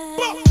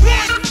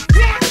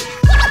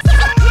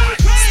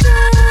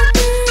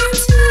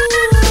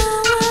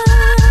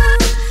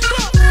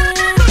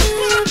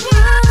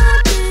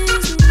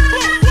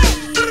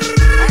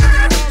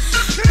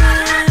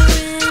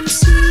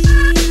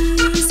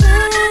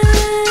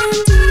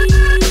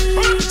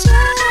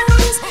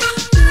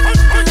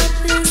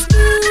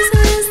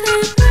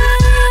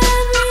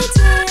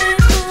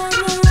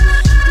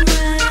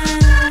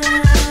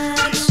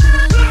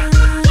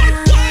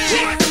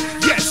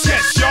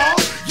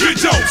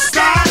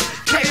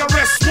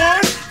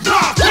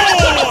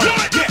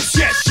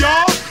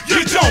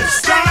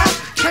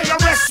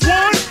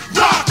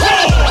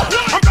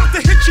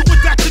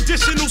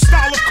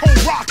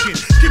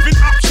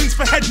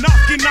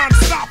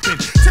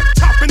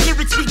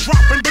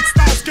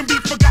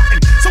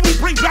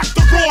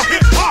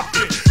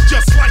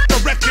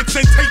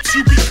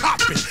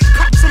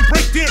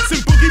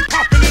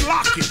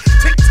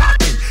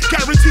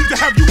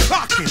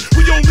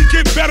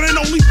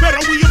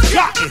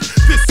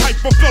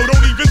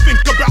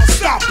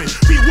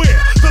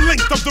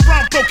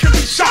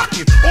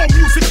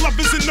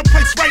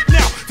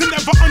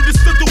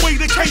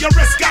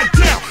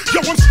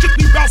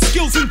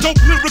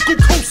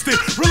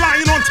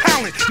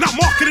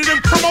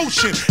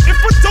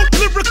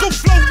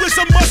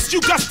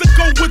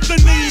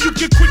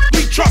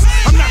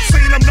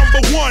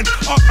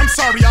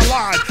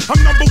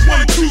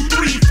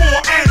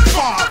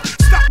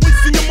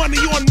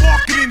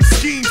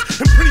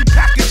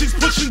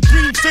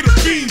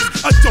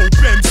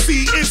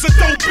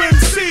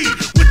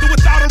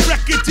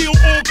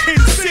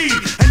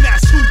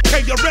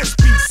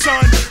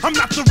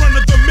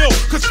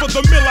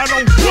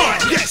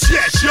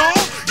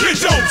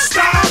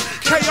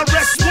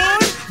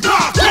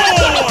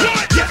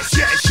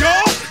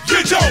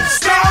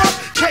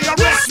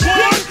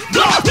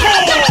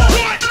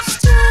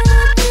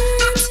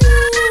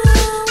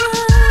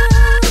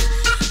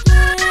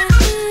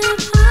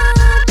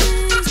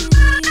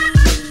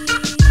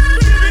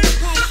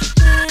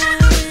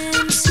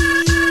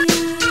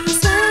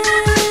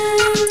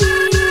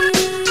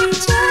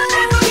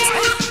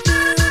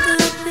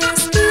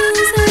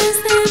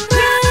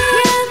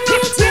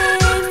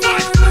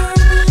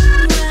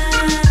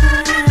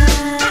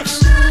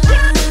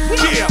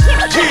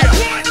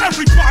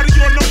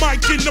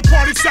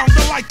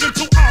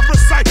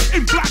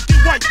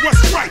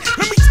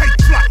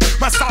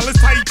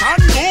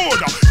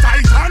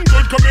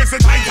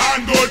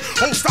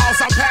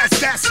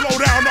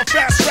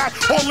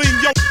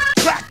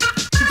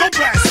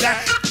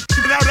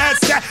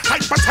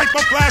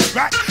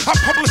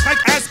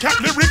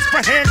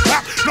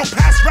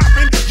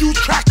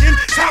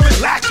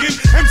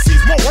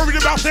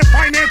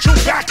 Financial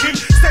backing,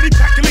 steady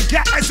packing the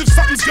gap as if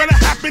something's gonna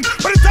happen,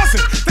 but it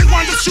doesn't. They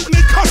wind up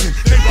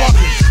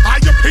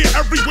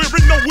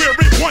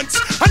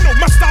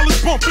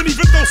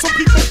know some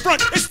people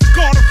front, it's the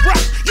god of rap,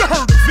 you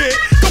heard of it.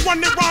 The one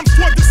that rhymes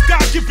toward the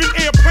sky, giving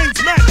airplanes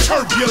mad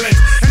turbulence.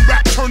 And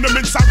rap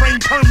tournaments, I reign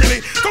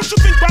permanent. Don't you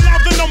think by now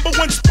the #1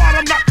 spot,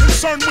 I'm not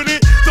concerned with it.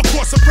 The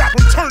course of rap,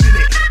 I'm turning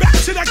it back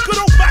to that good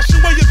old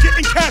fashioned way of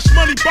getting cash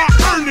money by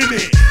earning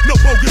it. No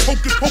bogus,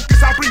 hocus pocus,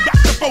 I bring back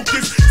the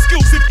focus.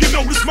 Skills if you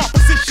notice, my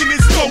position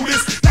is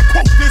lotus. Now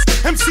quote this,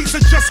 MCs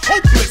are just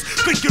hopeless.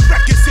 Thinking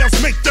record sales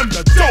make them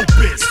the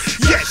dopest.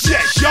 Yes,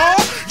 yes, y'all,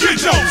 you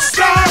don't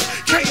stop.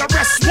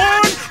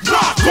 KRS-One,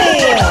 rock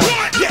on.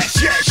 Yes,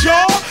 yes,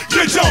 y'all,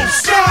 you don't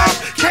stop.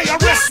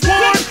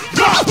 KRS-One,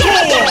 rock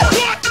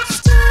on.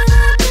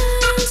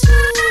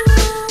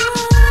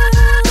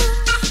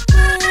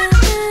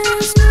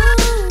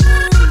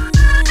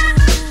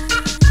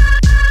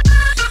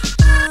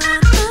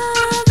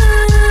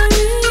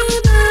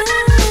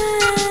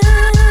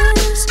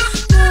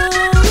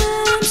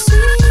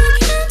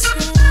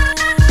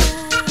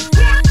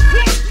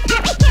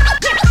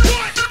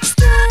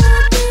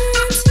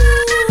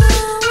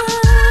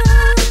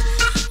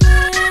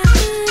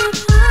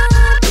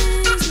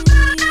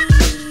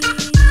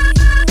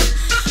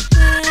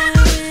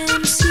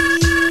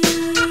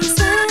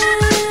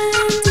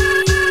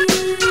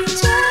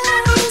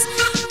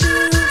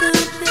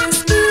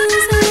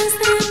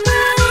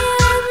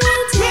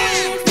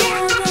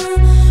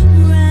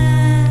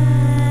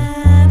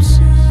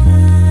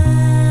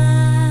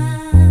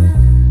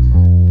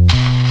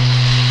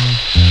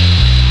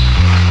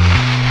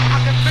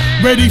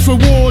 Ready for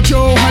war,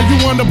 Joe? How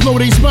you wanna blow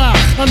they spot?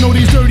 I know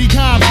these dirty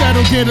cops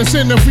that'll get us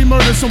in if we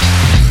murder some.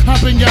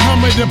 Hop in your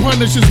Hummer, the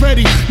Punisher's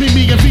ready. Meet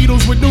me and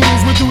Beatles with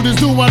noodles, we do this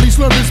do while he's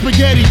slurping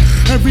spaghetti.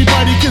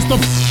 Everybody kiss the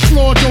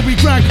floor, Joe, we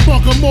crack,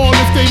 fuck them all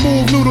if they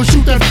move, noodles,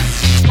 shoot that.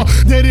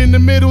 Dead in the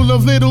middle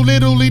of little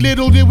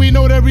did we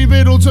know every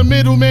riddle to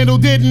middleman who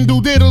didn't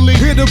do diddly.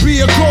 Here to be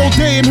a cold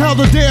day and how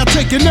the day I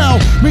take it now.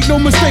 Make no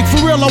mistake,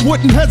 for real, I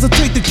wouldn't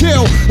hesitate to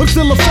kill. I'm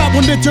still a fat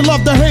one that you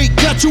love to hate.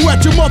 Catch you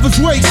at your mother's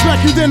waist,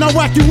 smack you then I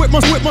whack you with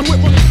my.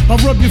 I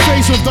rub your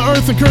face off the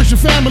earth and curse your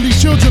family's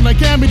children like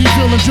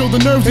Amityville and drill the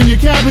nerves in your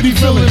cavity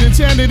filling.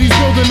 Insanity's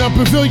building a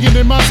pavilion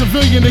in my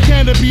civilian. It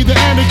can't be the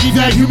anarchy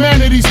that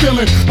humanity's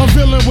stealing. A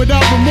villain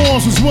without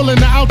remorse who's willing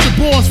to out your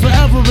boss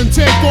forever and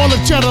take all the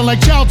cheddar like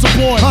child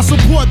support. I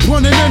support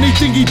Pun in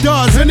anything he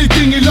does,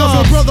 anything he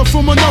loves. A brother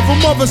from another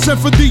mother sent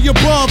for the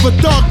above. A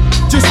thug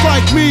just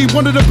like me,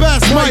 one of the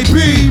best might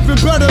be. Even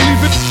better,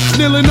 leave it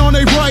kneeling on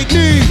their right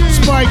knee.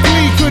 Spike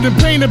Lee couldn't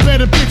paint a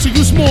better picture.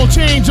 You small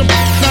change,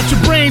 got your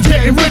brains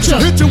getting richer.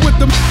 Hit you with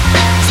the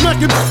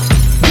smacking.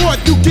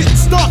 What you getting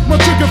stuck? My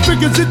trigger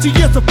fingers itchy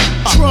as a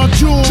truck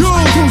jewels.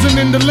 Cruising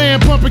in the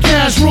land, pumping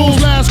cash rules.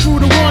 Last crew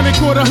to one, they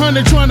caught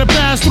 100 trying to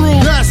pass through.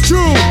 That's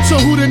true. So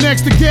who the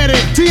next to get it?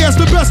 TS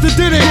the best that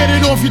did it. Get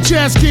it off your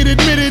chest, kid,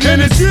 admit it.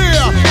 And it's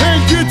yeah,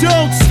 and you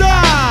don't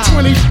stop.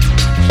 20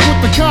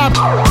 with the cop,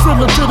 fill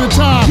up to the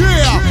top.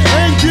 Yeah,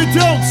 and you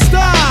don't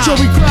stop.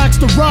 Joey cracks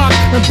the rock,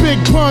 and Big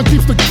Pun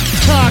keeps the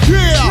cock.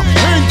 Yeah,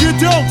 and you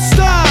don't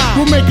stop.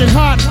 We'll make it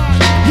hot.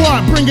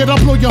 What? Bring it up,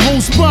 blow your whole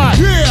spot.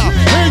 Yeah,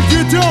 and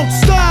you don't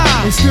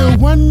stop. It's still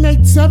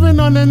 187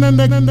 on the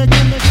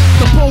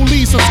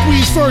police. I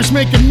squeeze first,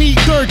 make them neat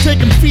dirt. Take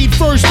them feet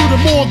first through the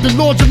morgue, then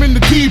launch them in the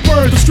deep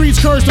earth. The streets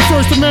curse, the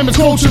First Amendment's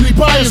culturally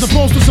biased.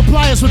 Supposed to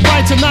supply us with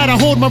right tonight. I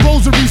hold my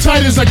rosary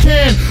tight as I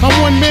can. I'm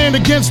one man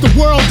against the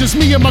world, just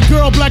me and my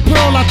girl, Black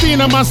Pearl,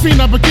 Latina,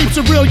 Masfina, but keeps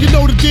it real, you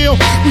know the deal.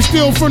 We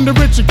steal from the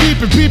rich and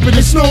keep it peeping,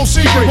 it's no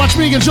secret. Watch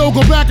me and Joe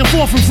go back and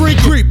forth and freak.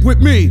 Creep with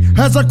me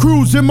as I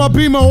cruise in my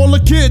Beamer. All the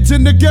kids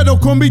in the ghetto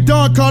call me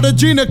Don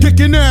Cartagena,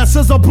 kicking ass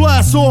as I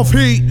blast off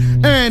heat.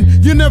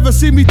 And you never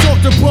see me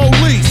talk to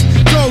police,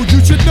 so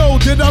you should know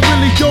that I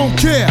really don't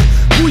care.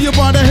 Pull you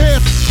by the hair,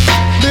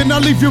 then I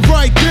leave you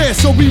right there.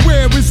 So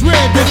beware, it's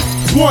red.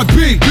 One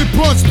beat, Big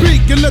Pun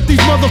speak, and let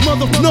these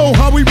motherfuckers know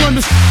how we run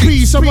the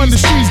streets. I run the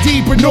streets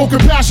deep with no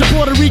compassion.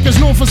 Puerto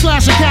Ricans known for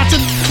slashing, catching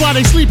while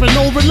they sleeping,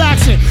 no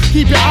relaxing.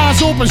 Keep your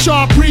eyes open,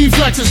 sharp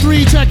reflexes.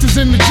 3 Texas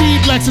in the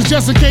Jeep Lexus,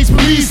 just in case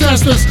police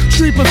test us.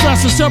 Street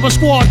professors, terror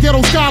squad,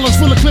 ghetto scholars,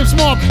 full of clips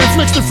marked,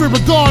 inflicts the free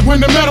regard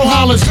when the metal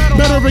hollers.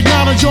 Better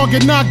acknowledge or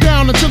get knocked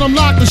down until I'm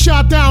locked and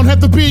shot down.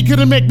 Had the beat,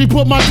 couldn't make me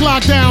put my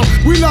clock down.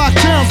 We lock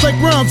towns like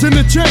rounds in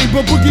the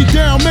chamber, boogie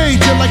down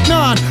major like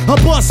 9. I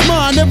bust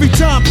mine every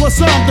time,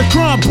 plus I'm the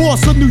crime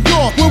boss of New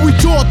York, where we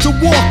taught to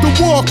walk the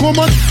walk. On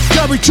my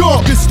carry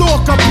chalk and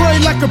stalk, I pray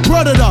like a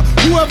predator.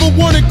 Whoever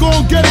want it, go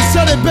and get it,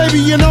 set it, baby,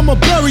 and I'ma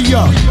bury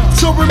ya.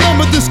 So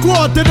remember the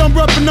squad that I'm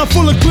reppin', I'm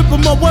full of clip of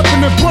my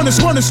weapon and punish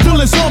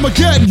still it's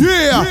Armageddon.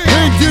 Yeah,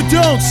 and you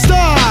don't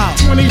stop.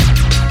 20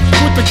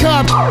 with the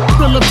cop,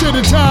 fill up to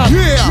the top.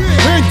 Yeah,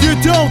 and you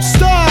don't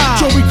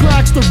stop. Joey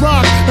cracks the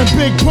rock, and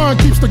Big Pun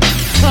keeps the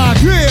cock.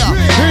 Yeah,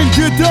 and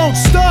you don't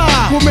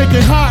stop. We'll make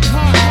it hot.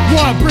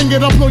 What? Bring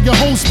it up on your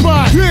whole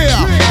spot.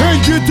 Yeah,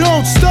 and you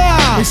don't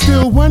stop. It's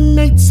still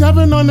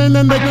 187 on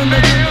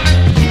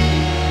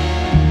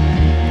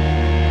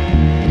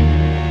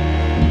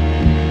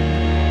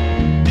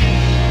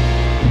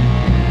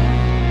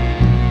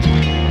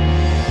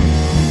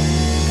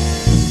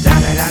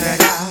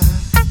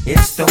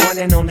It's the one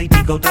and only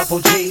Digo Double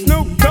G.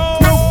 Snoop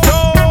Dogg.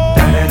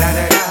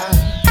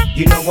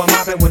 You know I'm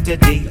mobbing with the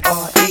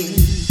D.R.E.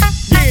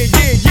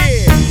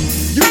 Yeah.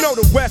 You know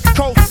the West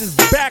Coast is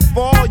back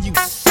for all you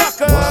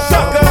suckers.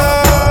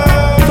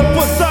 So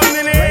put something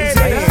in the air.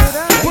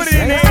 Put it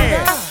in the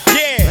air.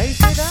 Yeah.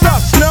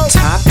 Suck, Snoop.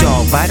 Top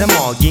dog, bite them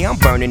all, yeah, I'm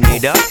burning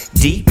it up.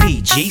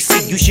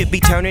 DPGC, you should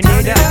be turning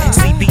it up.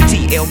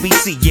 CBT,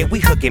 LBC, yeah, we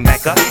hooking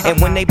back up. And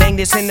when they bang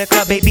this in the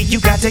club, baby, you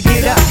got to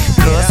get up.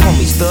 Cuz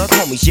homies, thug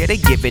homies, yeah, they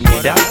giving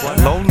it up.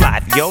 Low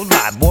life, yo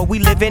life, boy, we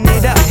living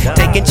it up.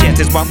 Taking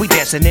chances while we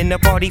dancing in the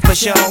party for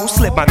show.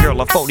 Slip my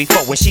girl a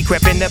 44 when she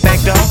crept in the back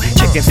door.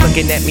 Chickens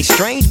looking at me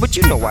strange, but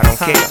you know I don't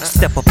care.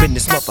 Step up in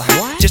this mother,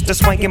 just a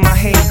swank in my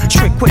hair.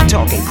 Trick, quit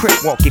talking,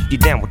 crip walk if you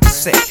down with the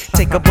set.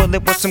 Take a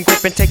bullet with some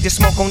grip and take the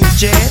smoke on the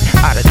jet.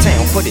 Out of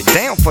town, put it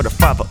down for the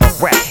father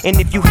of rap. And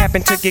if you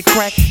happen to get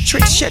cracked,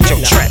 trick, shut your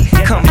trap.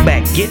 Come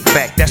back, get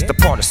back, that's the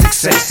part of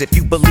success. If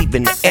you believe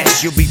in the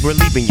S, you'll be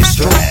relieving your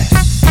stress.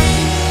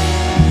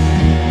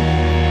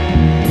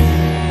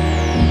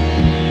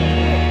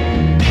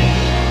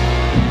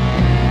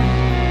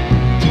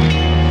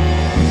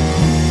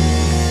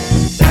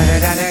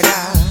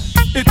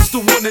 It's the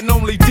one and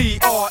only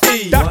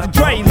D.R.E. Dr.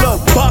 Dre, Lil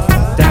Buck.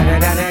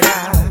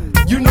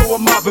 You know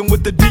I'm mobbing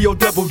with the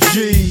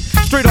D.O.G.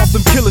 Straight off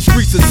them killer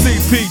streets of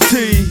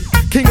CPT.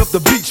 King up the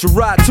beach, you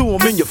ride to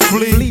him in your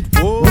fleet.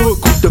 Wood,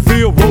 Coupe de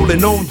Ville,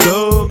 rolling on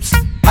dubs.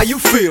 How you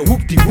feel?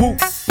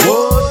 Whoop-de-whoop.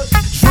 What?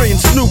 Dre and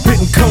Snoop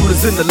hitting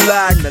corners in the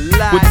lag.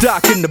 With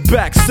Doc in the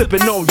back,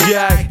 sipping on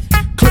yak.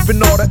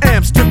 Clipping all the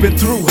amps, dipping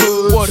through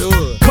hoods. What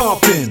hood?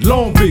 Compton,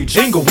 Long Beach,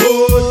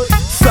 Inglewood.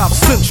 South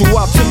Central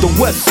out to the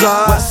west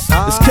side.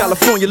 This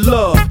California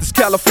love, this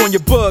California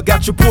bug.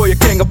 Got your boy a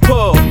king of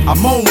pub.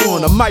 I'm on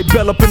one, I might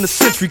bell up in the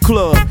Century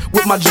Club.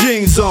 With my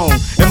jeans on,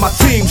 and my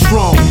team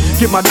strong.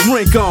 Get my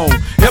drink on,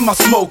 and my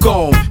smoke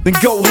on. Then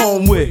go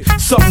home with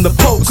something to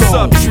poke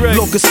on.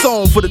 Locust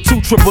song for the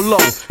 2 O.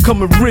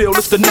 Coming real,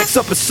 it's the next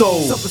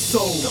episode.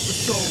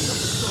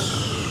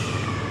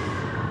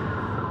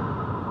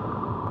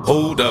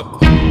 Hold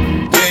up,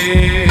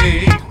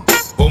 wait.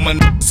 For my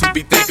niggas who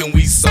be thinking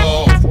we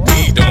soft,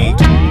 we don't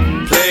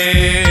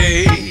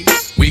play.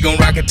 We gon'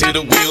 rock it till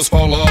the wheels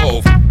fall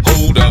off.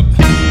 Hold up,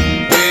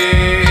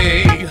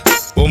 wait.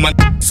 For my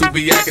niggas who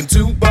be acting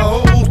too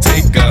bold,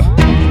 take a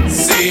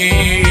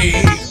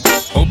seat.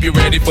 Hope you're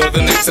ready for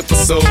the next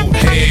episode.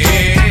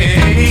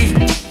 Hey,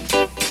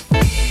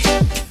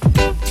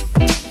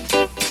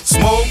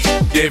 smoke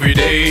every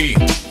day.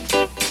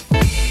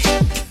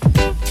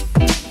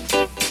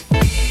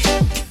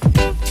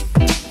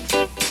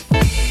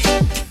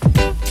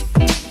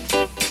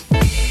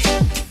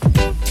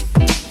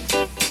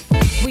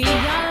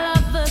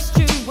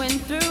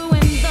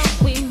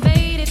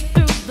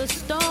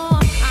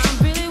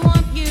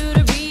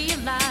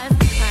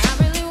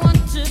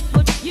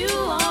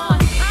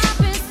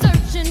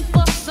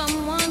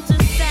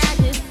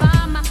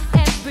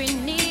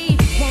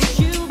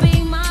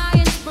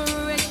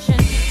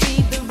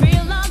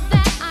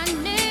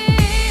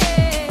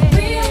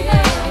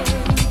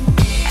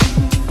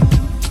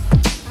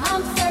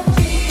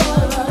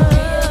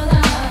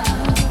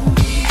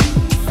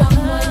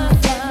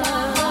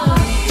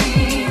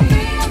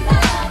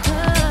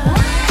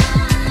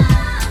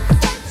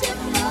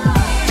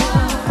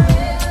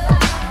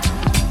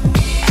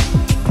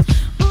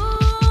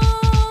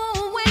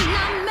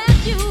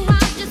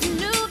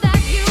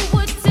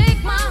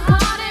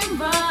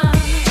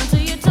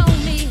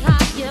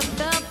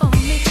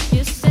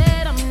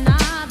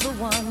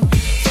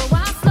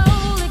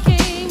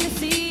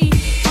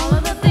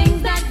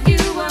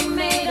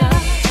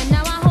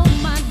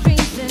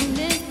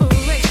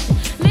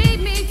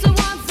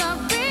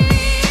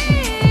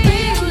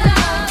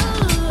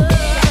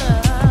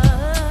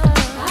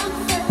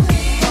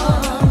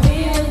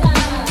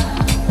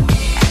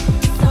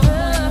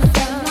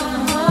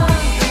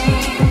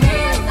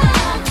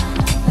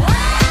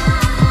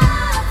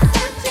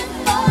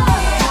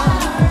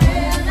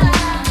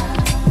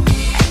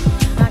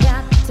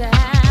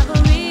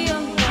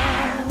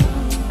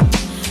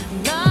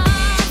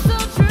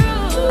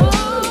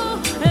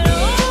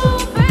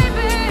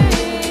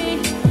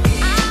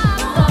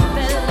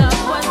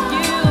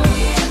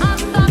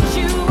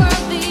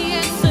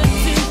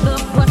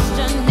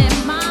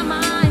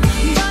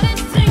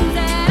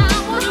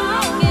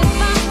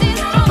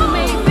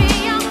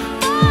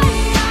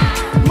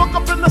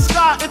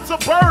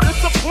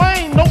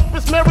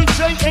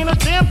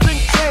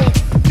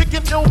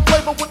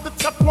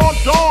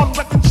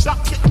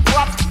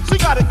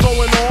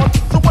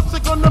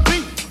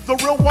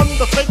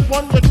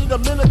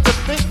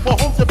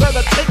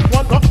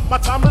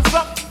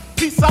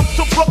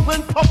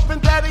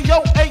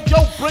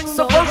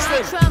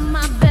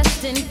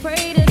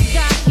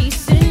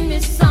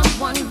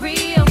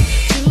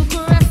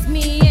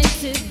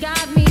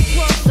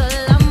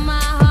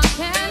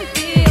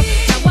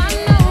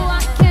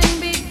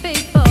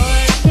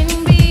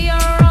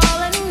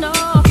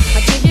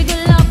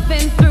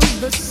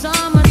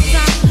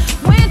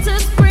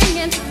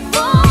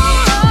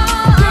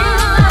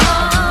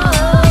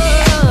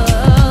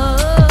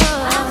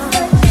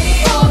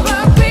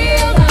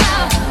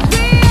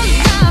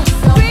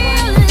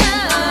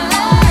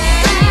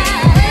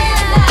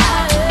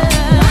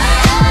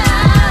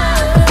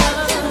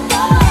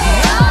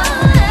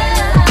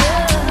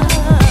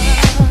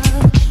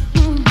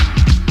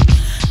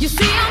 You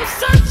see, I'm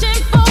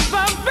searching for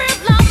a real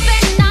love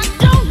and I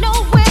don't know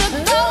where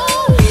to go.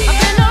 I've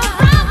been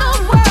around the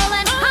world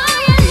and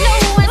high and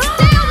low, and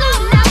still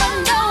I'll never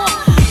know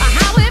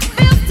how it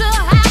feels to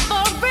have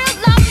a real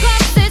love,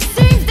 'cause it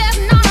seems there's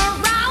none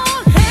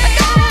around. I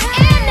gotta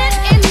end it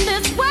in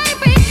this way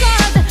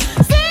because it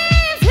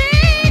seems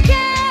he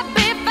can't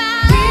be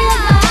found.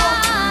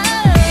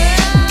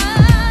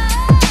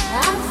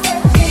 I'm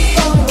searching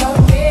for a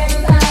real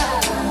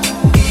love,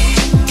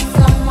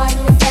 someone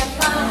to set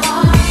my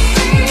heart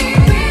free.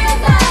 Real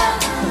love,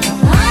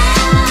 I'm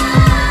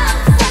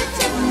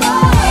searching for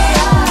a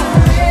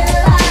real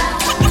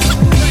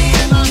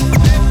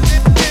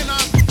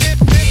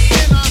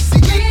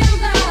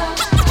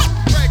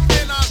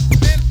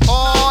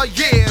Oh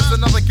yeah, it's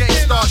another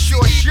Gangstar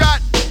short shot.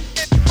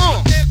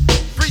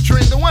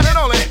 Featuring the one and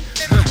only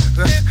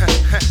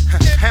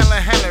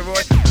Hanley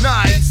Roy,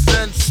 nice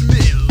and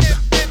smooth.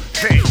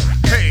 Hey,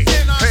 hey,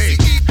 hey,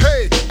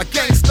 hey. A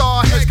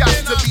Gangstar has got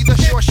to be the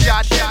short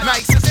shot.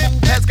 Nice and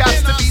smooth has got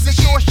to be the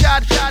short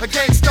shot. A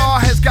Gangstar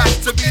has got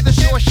to be the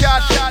short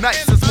shot.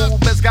 Nice and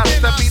smooth has got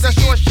to be the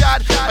short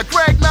shot. A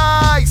Greg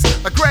Nice,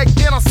 a Greg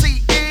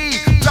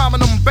NLCE,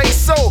 Dominum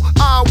Basso,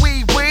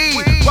 we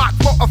rock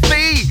for a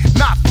fee,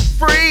 not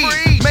for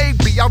free.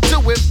 Maybe I'll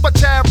do it for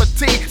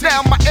charity.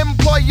 Now my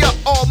employer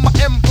or my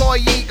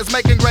employee is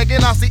making Greg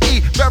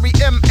NLCE very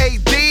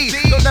MAD.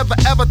 Don't ever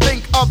ever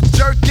think of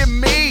jerking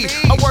me.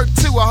 I work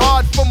too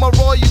hard for my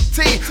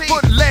royalty.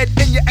 Put lead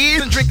in your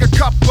ears and drink a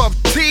cup of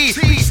tea.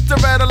 Peace to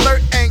Red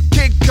Alert and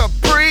Kid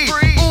Capri.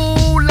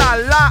 Ooh la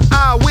la,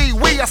 we.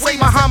 I say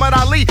Muhammad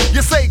Ali,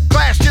 you say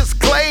glass just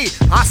clay.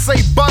 I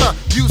say butter,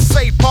 you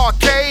say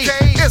parquet.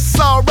 It's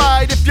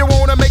alright if you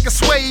wanna make a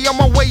sway. On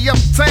my way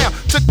uptown,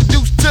 took the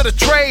deuce to the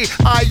trade.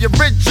 I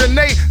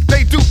originate,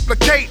 they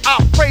duplicate.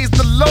 I praise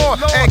the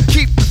Lord and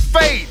keep the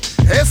faith.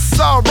 It's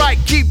alright,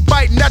 keep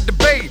biting at the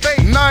bait.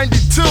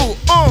 92,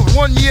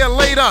 1 year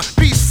later.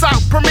 Peace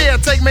out, Premier,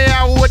 take me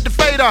out with the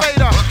fader.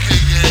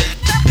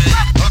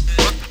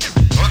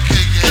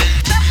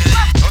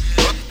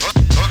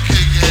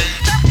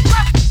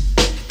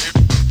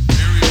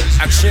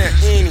 I chant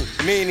eeny,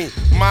 meeny,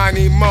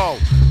 miny, mo.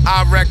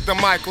 I wreck the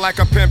mic like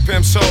a pimp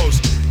shows.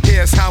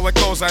 Here's how it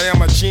goes, I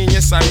am a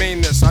genius, I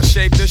mean this. I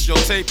shape this, you'll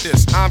tape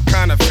this, I'm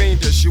kinda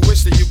fiendish. You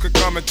wish that you could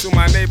come into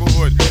my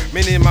neighborhood.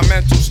 Meaning my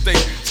mental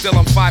state, still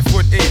I'm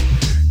 5'8".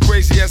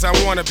 Crazy as I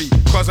wanna be,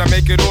 cause I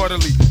make it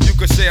orderly. You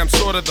could say I'm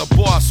sort of the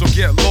boss, so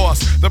get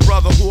lost. The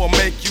brother who will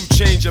make you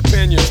change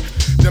opinions.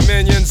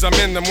 Dominions, I'm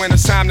in them when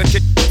it's time to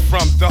kick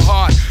from the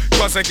heart.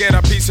 Cause I get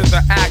a piece of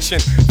the action.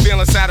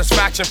 Feeling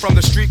satisfaction from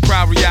the street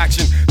crowd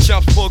reaction.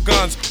 Chumps pull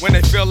guns when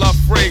they feel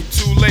afraid.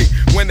 Too late,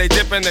 when they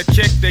dip in the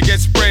kick, they get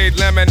sprayed.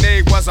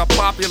 Lemonade was a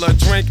popular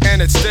drink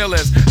and it still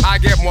is. I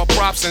get more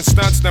props and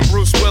stunts than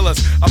Bruce Willis.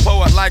 A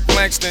poet like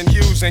Langston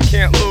Hughes and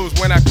can't lose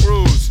when I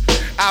cruise.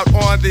 Out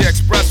on the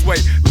expressway,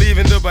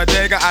 leaving the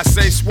bodega, I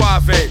say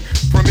suave.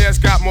 Premier's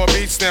got more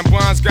beats than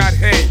Bond's got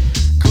hate.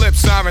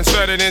 Clips I've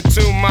inserted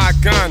into my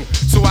gun,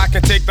 so I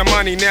can take the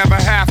money, never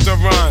have to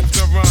run.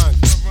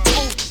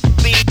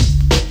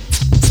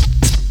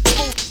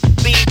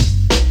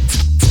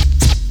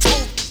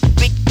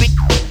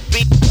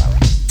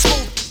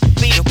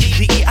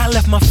 I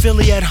left my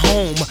Philly at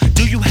home.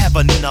 Do you have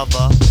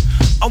another?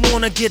 I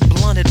wanna get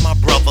blunted, my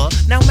brother.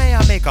 Now may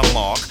I make a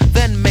mark,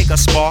 then make a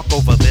spark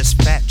over this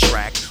fat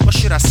track? Or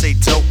should I say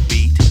dope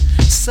beat?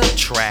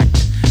 Subtract,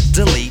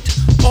 delete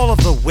all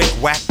of the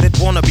wick-wack that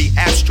wanna be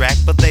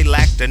abstract, but they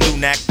lack the new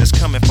knack that's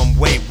coming from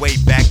way, way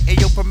back.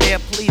 Ayo, Premier,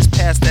 please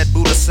pass that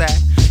Buddha sack.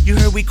 You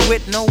heard we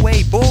quit? No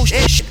way,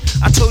 bullshit.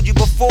 I told you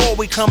before,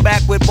 we come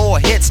back with more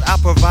hits. I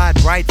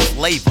provide right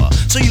flavor,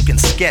 so you can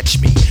sketch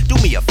me. Do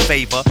me a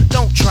favor,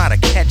 don't try to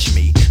catch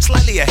me.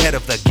 Slightly ahead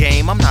of the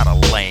game, I'm not a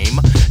lame.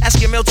 Ask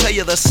him, he'll tell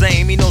you the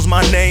same. He knows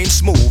my name,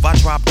 smooth. I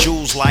drop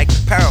jewels like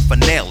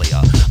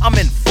paraphernalia. I'm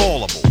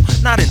infallible,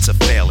 not into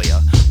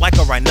failure. Like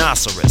a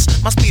rhinoceros,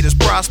 my speed is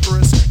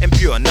prosperous, and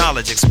pure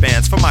knowledge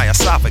expands from my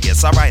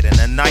esophagus. I write in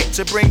the night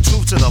to bring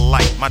truth to the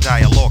light. My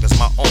dialogue is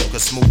my own,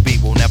 cause smooth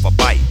beat will never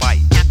bite.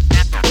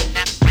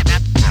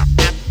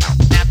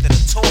 After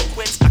the tour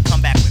quits, I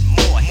come back with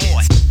more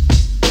hits.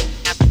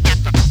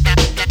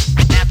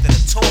 After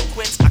the tour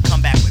quits, I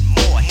come back with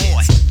more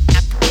hits.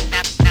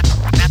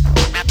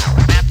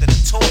 After the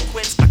tour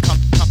quits, I come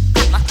back.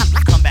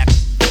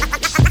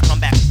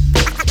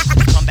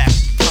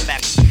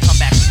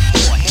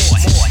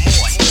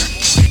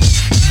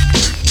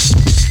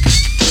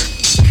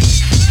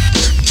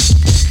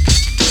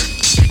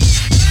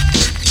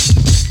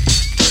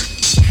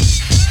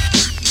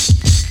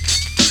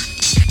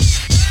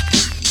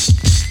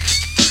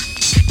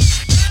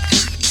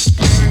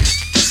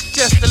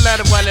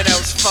 Another one of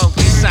those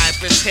funky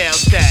Cypress Hill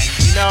things,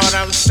 you know what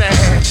I'm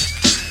saying?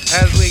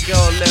 As we go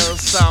a little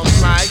something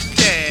like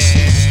that.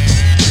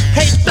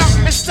 Hey, stop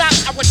and stop,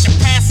 I want you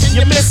passing.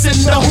 You're missing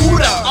the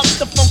hooter of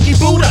the funky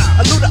Buddha.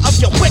 A looter of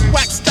your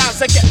wick-wack styles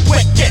that get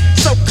wicked.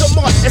 So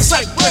come on, it's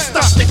like we'll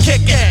start to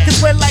kick it.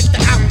 Cause we're like the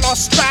outlaw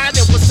stride,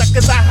 it was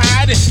suckers I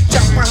hide it.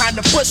 Jump behind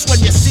the bush when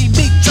you see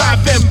me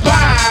driving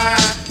by.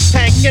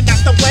 hanging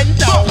out the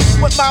window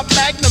with my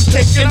magnum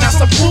taking out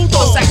some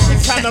poodles. Acting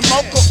kinda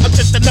local, I'm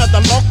just another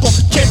local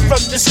kid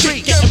from the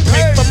street getting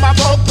paid for my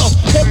vocal.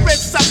 Here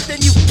is something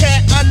you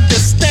can't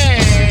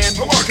understand.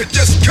 Oh, I could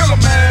just kill a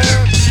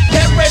man.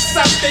 Here is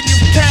something you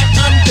can't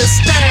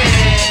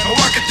understand. Oh,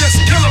 I could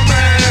just kill a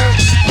man.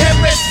 Here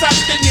is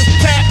something you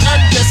can't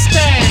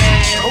understand.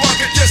 Oh, I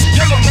could just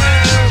kill a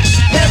man.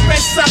 Here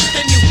is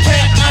something you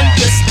can't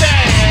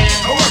understand.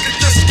 Oh, I could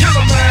just kill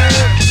a man.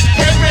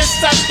 Here is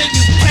something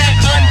you can't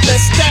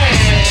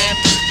understand.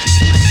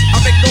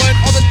 I'm ignoring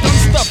all the dumb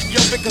stuff,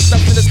 yo, because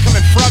nothing is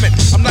coming from it.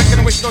 I'm not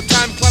gonna waste no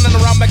time clowning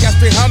around my gas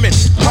straight humming.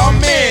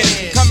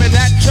 Coming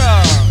at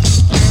ya.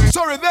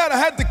 Sorry that I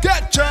had to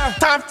get ya.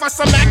 Time for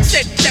some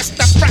action, just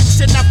a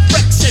fraction of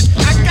friction.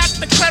 I got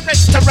the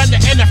clearance to run the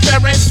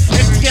interference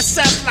into your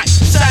satellite,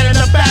 shining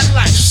a bad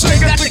light.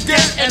 Sing that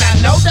again, and I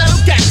know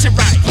that'll get you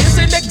right. Here's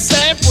an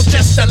example,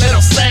 just a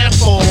little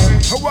sample.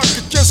 Oh, I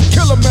could just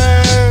kill a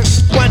man.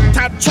 One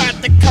time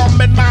tried to come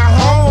in my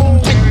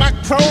home, take my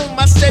chrome,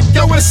 I said,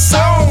 yo, it's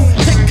on.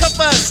 Take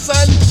cover,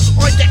 son,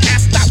 or your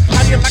ass out.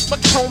 How do you like my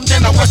chrome?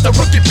 Then I watched the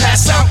rookie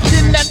pass out.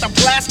 Didn't have to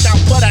blast out,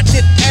 but I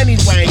did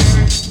anyway.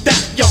 That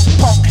young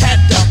punk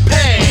had to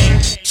pay.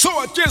 So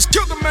I just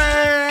killed a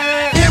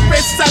man. Here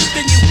is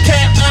something you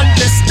can't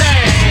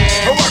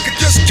understand. Oh, I could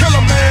just kill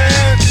a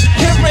man.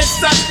 Here is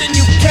something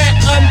you can't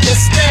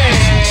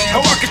understand.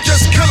 Oh, I could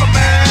just kill a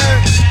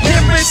man.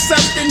 Here is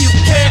something you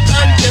can't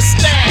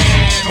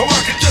understand. Oh,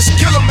 I could just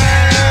kill a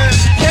man.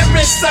 Here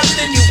is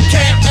something you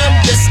can't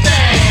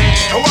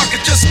understand. Oh, I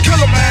could just kill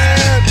a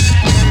man.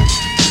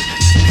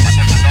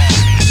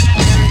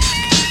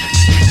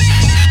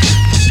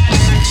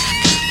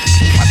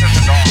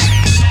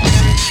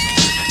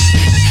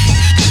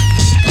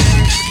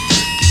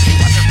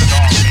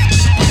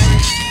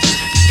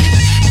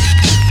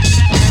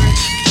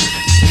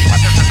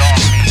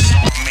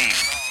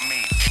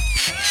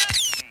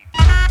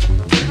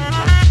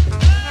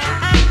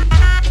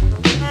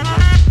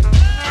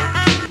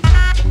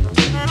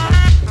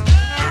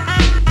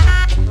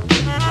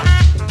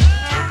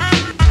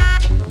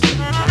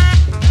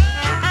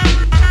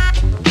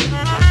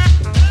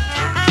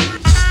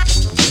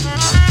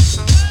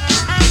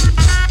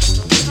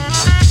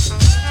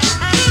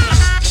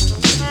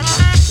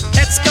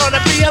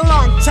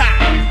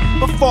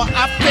 Before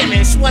I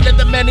finish, one of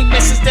the many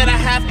missions that I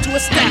have to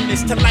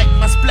establish to light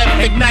my split,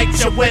 ignite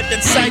your with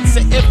insights.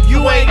 And if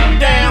you ain't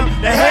down,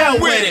 the hell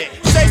with it.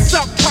 Say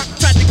something, punk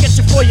tried to get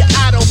you for your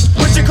idol.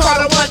 Would you call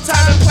it one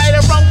time and play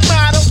the wrong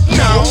model?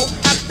 No,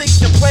 I think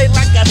you play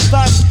like a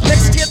thug.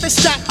 Next year the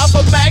shot of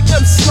a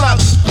magnum slug.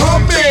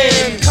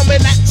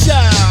 Coming at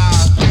ya.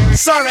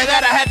 Sorry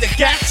that I had to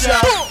get ya.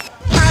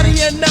 How do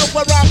you know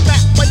where I'm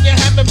at when you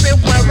haven't been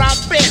where I've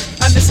been?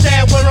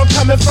 Understand where I'm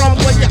coming from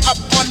when you're up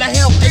on the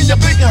hill in your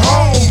big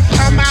home.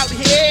 I'm out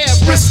here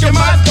risking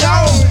my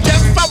dome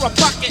just for a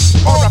bucket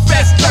or a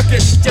fast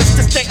bucket. Just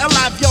to stay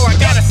alive, yo, I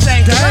gotta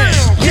say,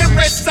 damn. Here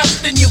is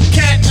something you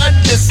can't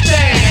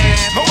understand.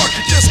 Oh, I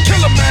could just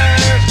kill a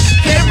man.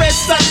 Here is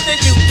something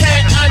you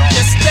can't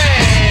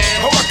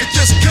understand. Oh, I could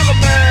just kill a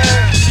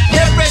man.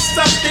 Here is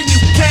something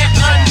you can't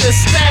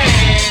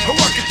understand. Oh,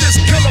 I could just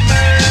kill a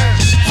man.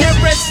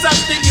 Here is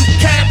something you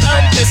can't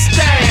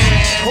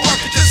understand. Oh, I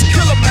could just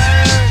kill a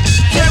man.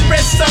 Here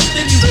is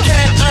something you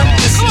can't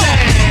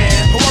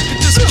understand. Oh, I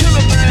could just kill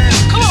a man.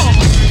 Come on.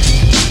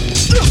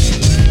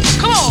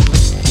 Come on.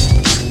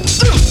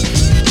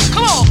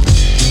 Come on.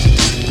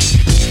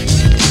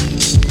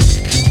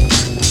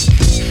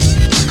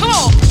 Come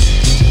on.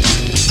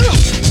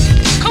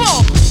 Come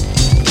on.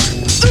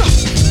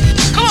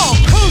 Come on.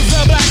 Who's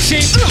the black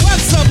sheep?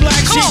 What's the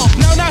black sheep?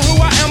 No, not who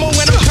I am or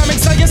when I'm coming,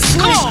 so you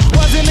sleep.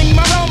 Wasn't in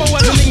my realm or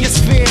wasn't in your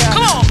sphere.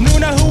 Knew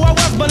not who I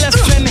was, but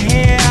listen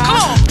here.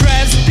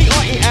 Press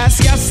D-R-E-S,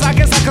 yes, I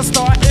guess I can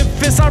start.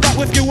 If it's alright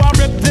with you, I'll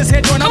rip this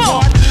head joint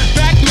apart.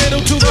 Back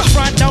middle to the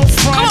front, don't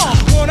front.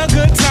 Want a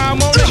good time,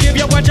 wanna give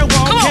you what you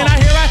want. Can I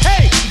hear a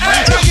hey?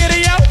 Can I get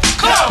it, yo?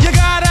 You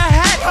got a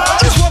hat,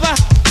 it's for the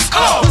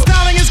the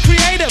styling is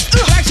creative.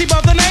 Black sheep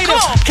of the native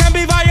can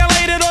be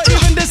violated or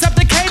even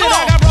decepticated.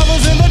 I got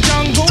brothers in the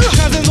jungle,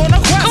 cousins on the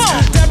quest.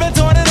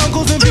 Debit-ordered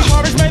uncles and big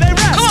porridge, may they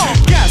rest.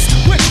 Guess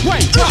which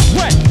way, what,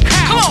 when,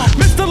 how?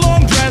 Mr.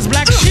 Long Dress,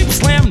 Black Sheep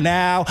Slam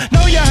now.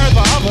 Know you heard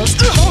the others,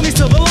 only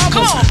still the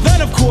lovers.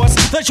 Then of course,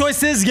 the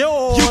choice is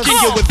yours. You can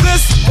get with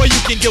this, or you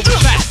can get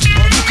with that.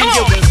 You can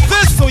get with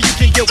this, or you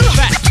can get with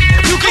that.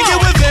 You can get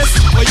with this,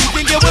 or you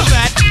can get with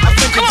that. I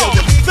think you get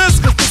with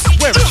this, cause this is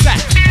where it's at.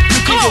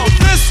 You can get with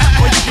this,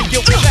 or you can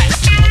get with that.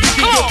 You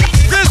can get with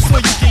this, or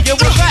you can get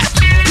with that.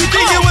 You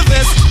can get with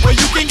this, or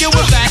you can get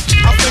with that.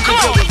 I think you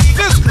get with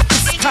this, cause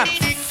this is kind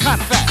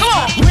of fat.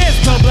 Where's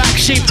the black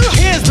sheep?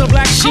 Here's the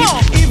black sheep.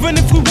 Even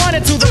if we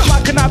wanted to, the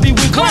clock cannot be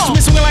weak. Watch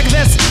me swing like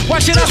this. Why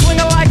should I swing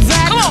it like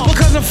that?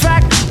 Because in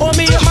fact, on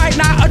me it might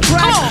not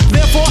attract.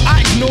 Therefore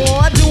I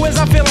ignore, do as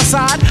I feel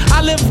inside.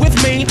 I live with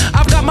me,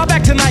 I've got my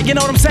back tonight, you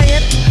know what I'm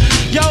saying?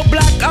 Yo,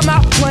 black, I'm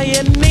not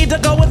playing. Need to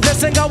go with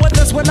this and go with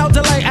this with no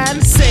delay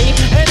and see.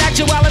 In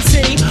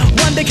actuality,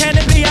 wonder can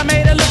it be? I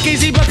made it look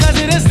easy because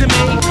it is to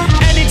me.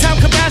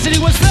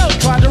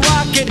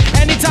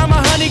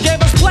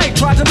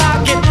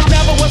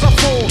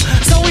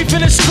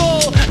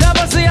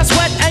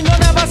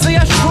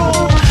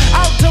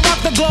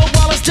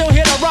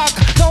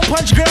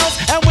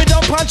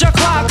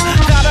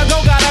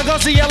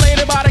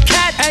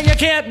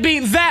 can't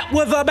beat that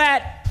with a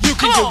bat. You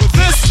can get with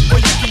this, or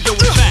you can get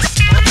with that.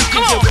 You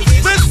can get with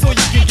this, or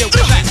you can get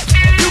with that.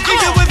 You can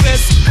get with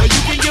this, or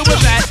you can get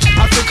with that.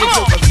 I think you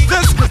get with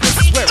this, cause this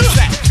is where it's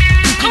at.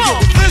 You can get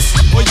with this,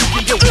 or you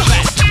can get with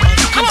that.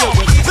 You can get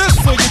with this,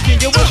 or you can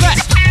get with that.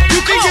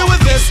 You can get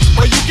with this,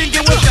 or you can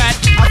get with that.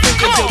 I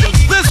think you get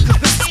with this, cause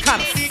this is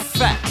kinda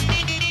fat.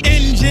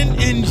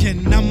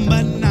 Engine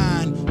number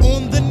 9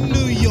 on the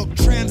New York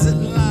Transit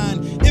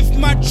line. If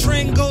my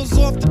train goes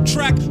off the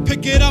track,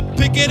 pick it up,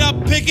 pick it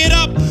up, pick it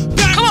up.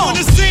 Back on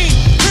the scene,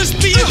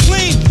 crispy and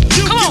clean.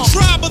 You can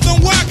try, but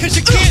then why? Cause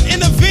you can't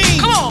intervene.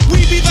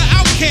 We be the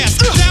outcast,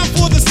 down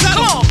for the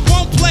settle.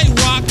 Won't play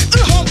rock,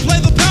 won't play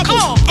the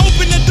pebble.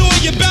 Open the door,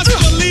 you best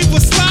believe we're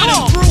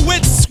sliding through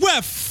it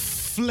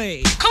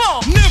swiftly.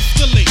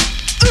 Niftily,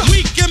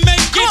 we can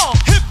make it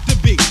hip to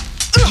be.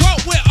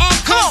 What we're all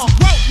cause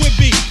what we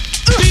be.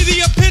 Be the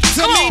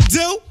epitome,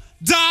 do,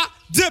 da,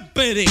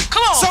 dippity.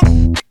 So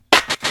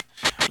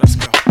let's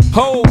go.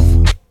 Ho,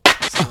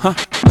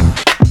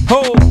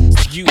 ho,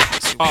 you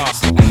are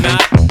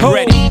not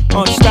ready.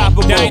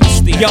 Unstoppable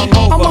dynasty, young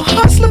over. I'm a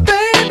hustler,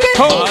 baby.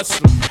 Ho,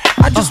 hustler.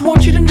 I just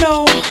want you to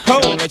know. Ho,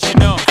 let you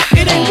know.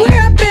 It ain't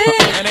where I've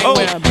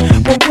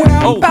been, but where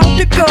I'm about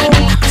to go.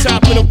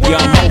 Top of the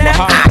world,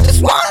 now I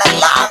just wanna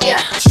love you.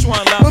 Just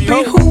wanna love you.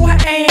 But be who I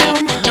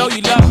am. Know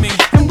you love me.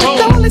 And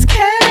with all this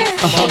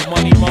cash, more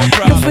money, more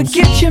problems.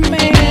 You'll forget your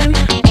man.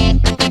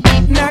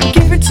 Now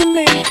give it to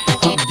me.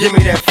 Give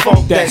me that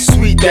funk, that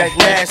sweet, that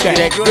nasty,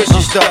 that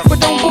gushy stuff. But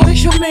don't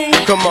bullshit me.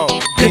 Come on,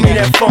 give me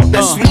that funk,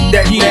 that sweet,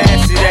 that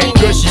nasty, that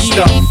gushy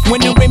stuff.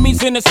 When the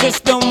Remy's in the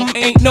system,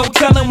 ain't no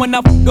telling when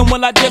I fuck 'em,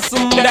 will I diss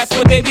 'em. That's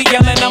what they be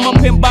yelling. I'm a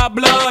pimp by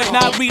blood,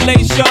 not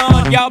relation.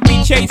 Y'all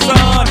be chasing,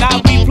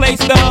 I replace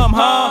them,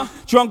 huh?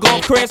 Drunk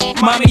on Chris,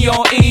 mommy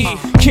on E.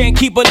 Can't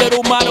keep a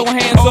little model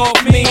hands off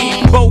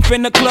me. Both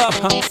in the club,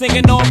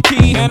 singing off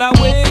key. And I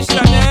wish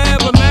I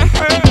never met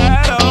her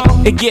at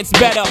all. It gets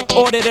better,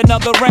 ordered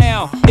another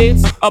round.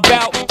 It's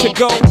about to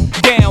go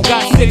down.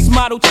 Got 6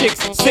 model chicks,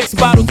 6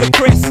 bottles of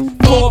Chris.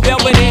 4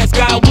 velvet ass,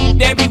 got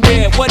weed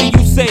everywhere. What do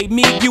you say?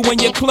 Me, you,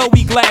 and your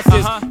Chloe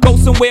glasses. Go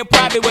somewhere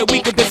private where we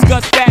could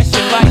discuss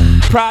fashion,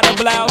 like Prada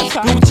blouse,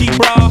 Gucci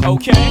bra,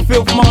 okay.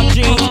 Filth Mart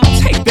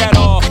jeans, take that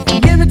off.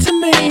 Give it to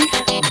me.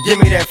 Give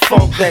me that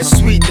funk, that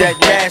sweet, that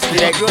nasty,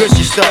 that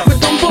gushy stuff.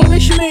 But don't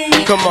bullish me.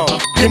 Come on,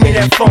 give me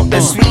that funk,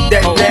 that sweet,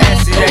 that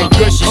nasty, that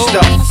gushy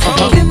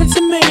stuff. Give it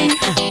to me.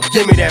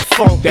 Give me that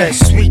funk, that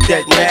sweet,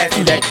 that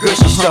nasty, that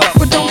gushy stuff.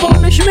 But don't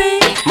bullish me.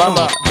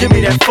 Mama, give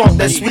me that funk,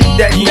 that sweet,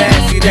 that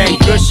nasty, that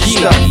gushy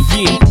stuff.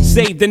 Yeah,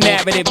 save the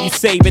narrative, you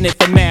saving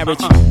it for marriage.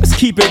 Let's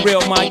keep it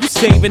real, man, you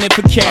saving it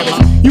for carriage.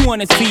 You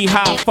wanna see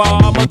how far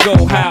I'ma go,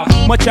 how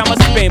much I'ma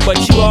spend, but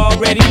you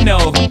already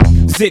know.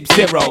 Zip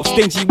zero,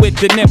 stingy with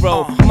the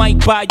Niro.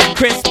 Might buy you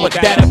Chris, but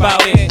that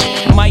about it.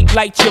 Might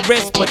light your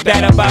wrist, but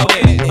that about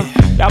it.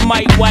 I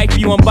might wipe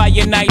you and buy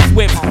you nice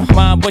whips,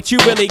 mom, but you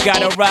really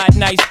gotta ride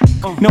nice.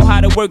 Know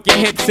how to work your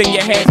hips and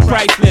your head's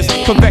priceless.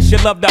 Confess you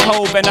love the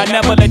Hove and I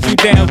never let you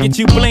down. Get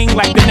you bling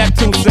like the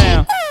Neptune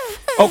sound.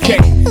 Okay,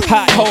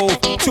 hot hole,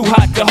 too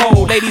hot to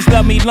hold. Ladies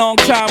love me long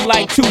time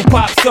like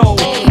Tupac soul.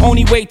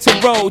 Only way to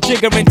roll,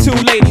 jiggering 2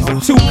 ladies, I'm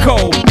too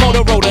cold.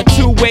 Motorola,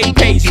 2-way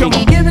page. Come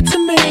on, give it to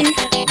me.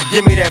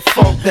 Give me that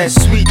funk, that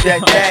sweet,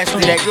 that nasty,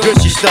 that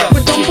gushy stuff.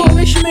 But don't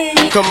bullish me.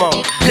 Come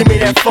on, give me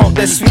that funk,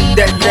 that sweet,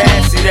 that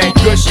nasty, that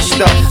gushy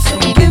stuff.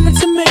 Give it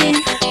to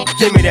me.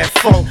 Give me that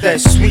funk, that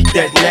sweet,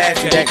 that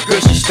nasty, that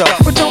gushy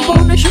stuff. But don't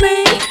bullish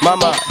me.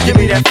 Mama, give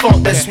me that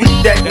funk, that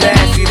sweet, that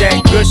nasty,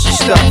 that gushy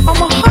stuff.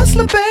 I'm a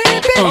hustler,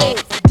 baby.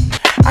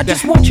 I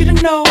just want you to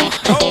know.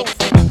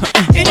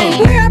 It ain't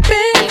where I've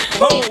been,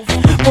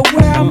 but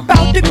where I'm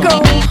about to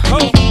go.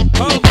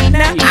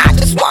 Now I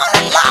just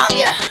wanna love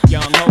you,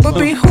 but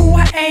be who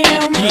I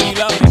am.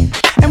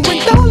 And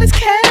with all this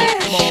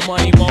cash, more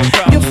money, more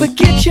problems. You'll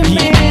forget your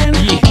man.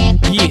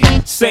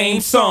 Yeah, same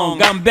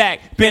song, I'm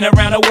back, been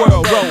around the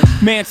world.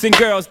 Romancing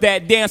girls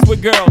that dance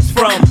with girls.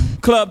 From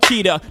Club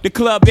Cheetah, the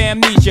Club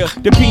Amnesia,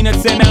 the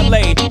Peanuts in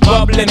LA,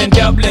 bubbling in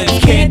Dublin,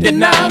 can't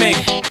deny me.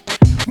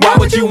 Why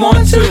would you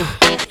want to?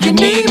 You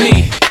need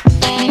me.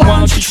 Why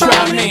don't you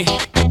try me?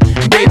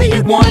 Baby,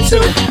 you want to?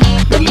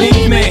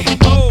 Believe me.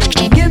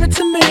 Give it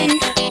to me.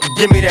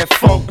 Give me that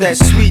funk, that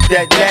sweet,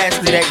 that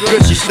nasty, that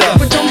gushy stuff.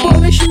 But don't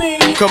bullish me.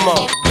 Come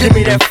on, give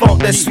me that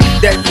funk, that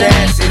sweet, that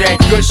nasty, that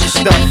gushy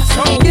stuff.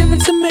 Give it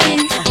to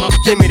me.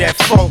 Give me that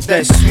funk,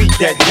 that sweet,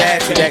 that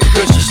nasty, that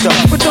gushy stuff.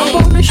 But don't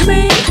bullish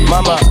me.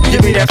 Mama,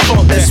 give me that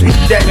funk, that sweet,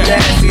 that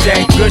nasty,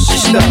 that gushy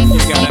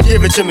stuff.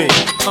 Give it to me.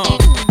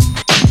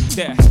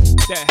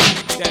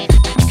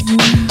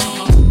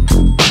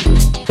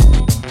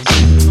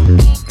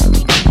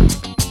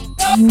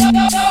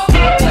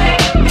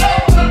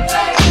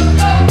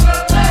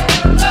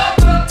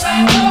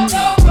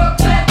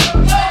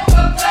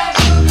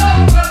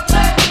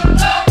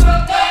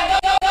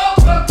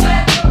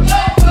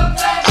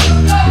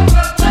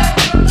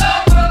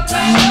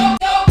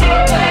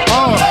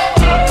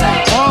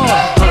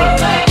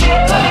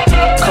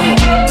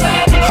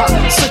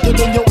 Sicker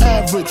than your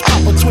average,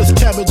 Papa twist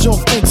cabbage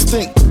off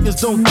instinct.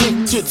 niggas don't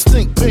think shit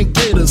stink. Pink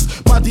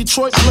Gators, my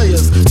Detroit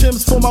players.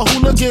 Tim's for my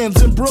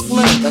hooligans in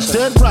Brooklyn.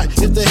 Dead right,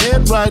 if the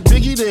head right,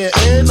 Biggie there,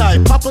 and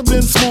night. Papa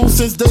been smooth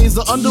since days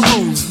of under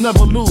rules.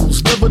 Never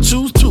lose, never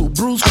choose to.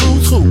 Bruise,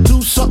 cruise, who?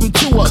 Do something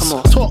to us.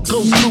 Talk,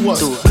 go through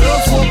us.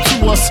 Girls want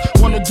to us,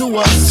 wanna do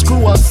us.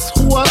 Screw us,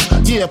 who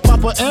us? Yeah,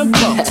 Papa and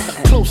Pump.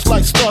 Close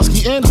like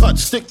Starsky and Hutch,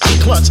 stick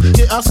to clutch.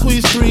 Yeah, I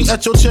squeeze 3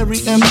 at your cherry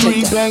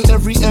M3. Bang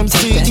every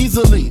MC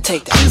easily.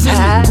 Take that.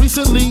 Easily.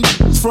 Recently,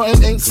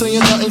 frontin' ain't saying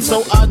nothing,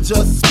 so I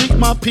just speak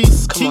my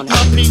peace. Keep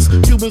my peace.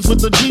 Cubans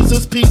with the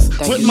Jesus peace.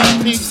 With my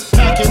peace.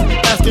 Packing,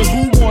 asking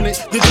who want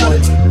it. They got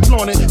it,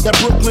 flaunt it. That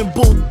Brooklyn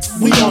bull,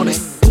 we on it.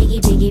 Biggie,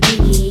 biggie,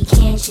 biggie,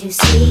 can't you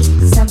see?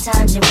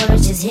 Sometimes your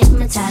words just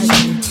hypnotize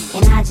me.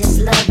 And I just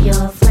love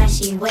your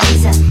flashy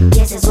ways.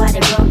 Guess that's why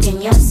they're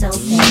broken, you're so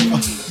fake.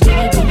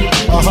 Biggie, biggie,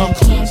 biggie,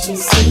 can't you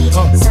see?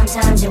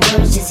 Sometimes your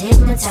words just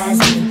hypnotize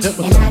me.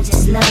 And I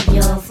just love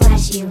your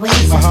flashy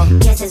ways.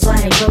 Guess that's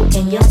why they're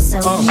broken, you're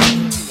so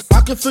fake.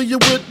 I can fill you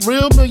with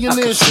real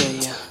millionaire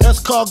shit. That's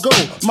cargo,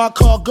 my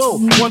cargo.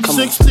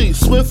 160,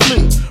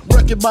 swiftly.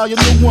 Wreck it by your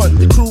new one.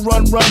 Your crew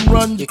run.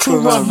 Your crew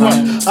run.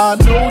 I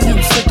know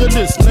you sick of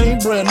this name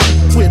brand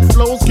with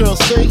flows, girl,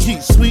 stay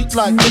heat. Sweet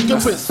like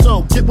licorice.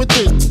 So get with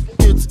this.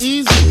 It's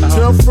easy.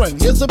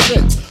 Girlfriend, here's a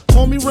bitch.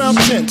 Call me round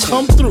 10,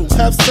 come through,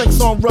 have sex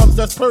on rubs,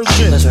 that's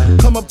Persian.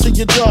 Come up to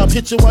your job,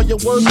 hit you while you're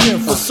working,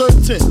 for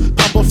certain.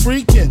 Papa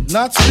freaking,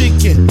 not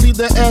speaking, leave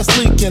that ass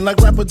leaking like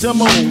rapper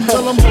demo.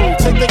 Tell them who,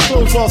 take their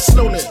clothes off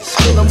slowly.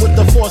 Kill them with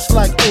the force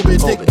like Obi,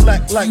 dick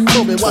black like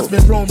Kobe, watch me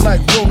roam like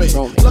Romy.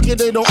 Lucky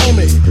they don't owe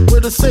me, where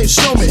to say,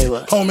 show me,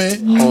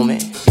 homie.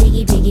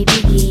 Biggie, biggie,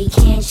 biggie,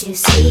 can't you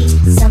see?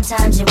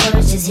 Sometimes your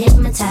words just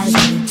hypnotize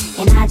me.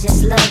 And I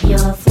just love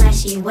your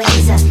flashy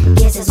ways.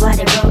 Guess that's why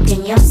they're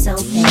broken, you're so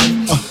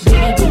fake.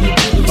 Biggie, biggie,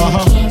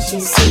 biggie, can't you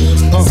see?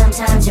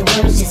 Sometimes your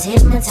words just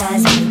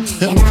hypnotize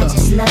me. And I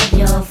just love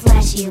your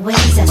flashy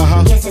ways.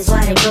 Guess that's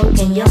why they're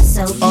broken, you're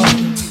so fake.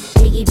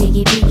 Biggie,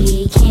 biggie,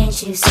 biggie,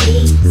 can't you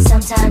see?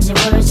 Sometimes your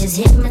words just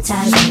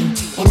hypnotize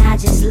me. And I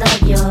just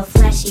love your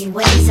flashy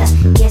ways.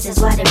 Guess that's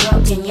why they're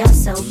broken, you're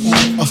so fake.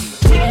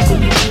 Biggie,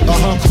 biggie,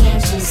 biggie,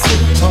 can't you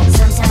see?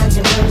 Sometimes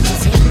your words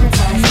just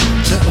hypnotize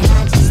me. And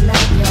I just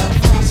love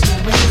your flashy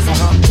ways.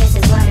 Guess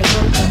that's why they're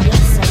broken, you're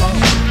so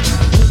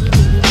fake.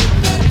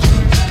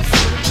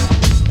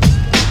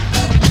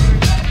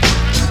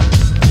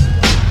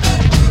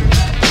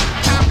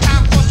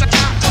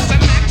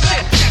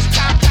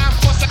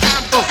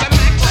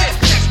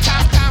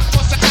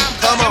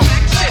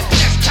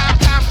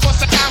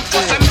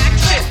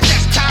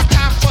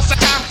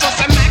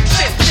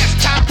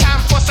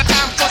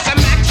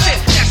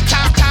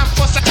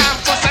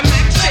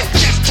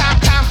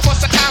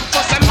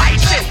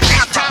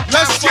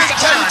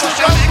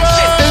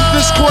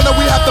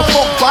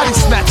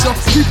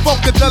 Keep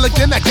funkadelic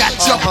and I got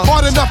ya.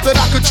 Hard enough that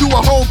I could chew a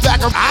whole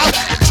bag of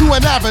chew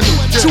an avenue,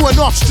 chew an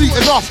off street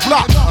and off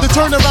block. To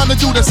turn around and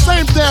do the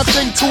same damn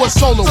thing to a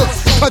solo.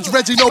 Cause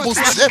Reggie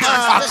Noble's shit,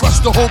 I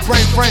crushed the whole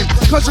brain frame.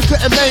 Cause you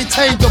couldn't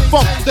maintain the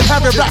funk, then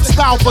have it rap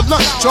style for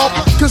lunch, chump.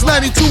 Cause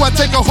 92 I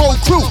take a whole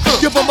crew,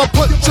 give them a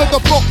punch to the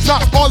book,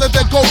 not all of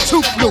them go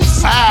too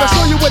loose. I'll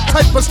show you what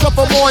type of stuff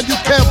I'm on, you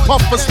can't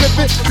puff or slip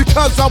it,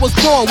 because I was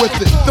born with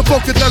it. The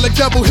funkadelic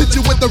devil hit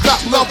you with the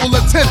rap level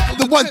of 10.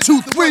 The 1,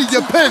 2, 3,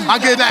 your pen. I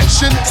get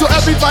action, so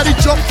everybody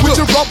jump with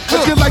your rump.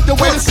 If you like the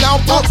way the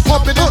sound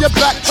pump it in your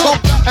back trunk,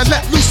 and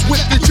let loose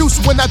with the juice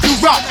when I do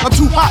rock. I'm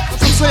too hot,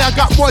 some say I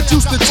got more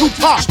juice than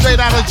Tupac. Straight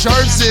out of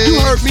Jersey, you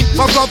heard me,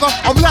 my brother,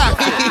 I'm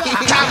laughing.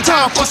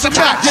 Time for some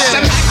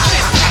action.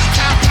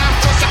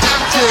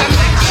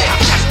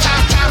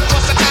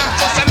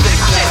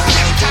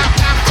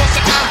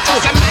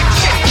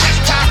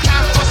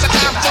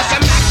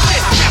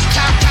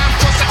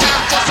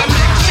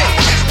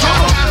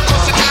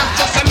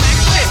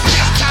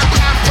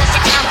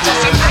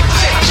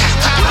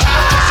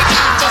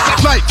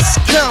 Lights,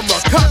 camera,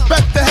 cut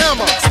back the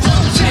hammer.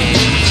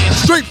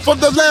 Straight from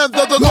the land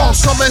of the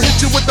lost, I'ma hit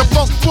you with the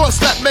funk force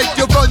that make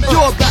you run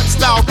your rap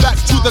style back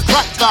to the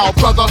crack style,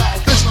 brother.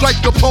 This strike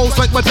the pose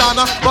like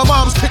Madonna. My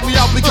mom's picked me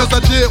out because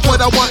I did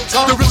what I want.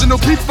 The original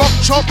P-Funk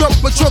chopped up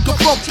with chunk of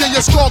funk in your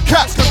skull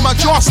caps, cause my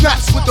jaw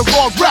snaps with the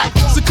raw rap.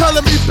 So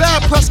color me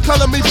bad, plus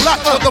color me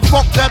black for the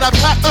funk that I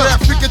pack. Yeah,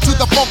 figure to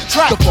the funk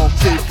track. The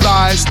funky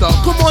fly stuff.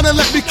 Come on and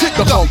let me kick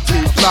the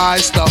funky fly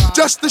stuff.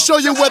 Just to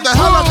show you where the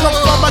hell I come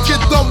from, I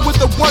get done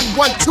with the 1,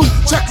 1, 2.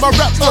 Check my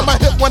raps on my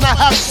hip when I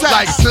have sex.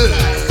 Like this.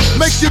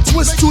 Make you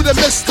twist to the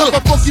mist of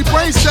a funky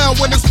brain sound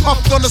when it's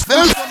pumped on the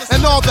stem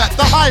and all that,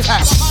 the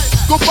hi-hat.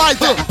 Go by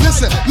that,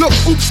 listen, look,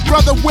 oops,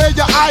 brother, where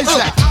your eyes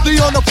at? They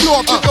on the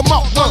floor, pick them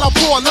up while I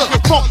pour, look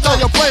at funk, now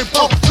your brain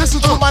pump. Listen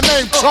to my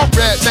name, Trump,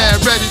 red man,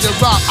 ready to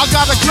rock. I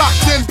got a Glock,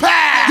 then pow!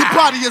 Your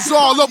body is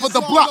all over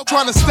the block,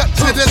 trying to step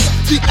to this.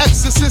 The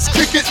Exorcist,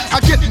 kick it. I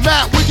get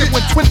mad wicked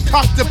when twin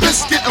cock the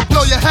biscuit and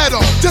blow your head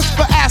off. Just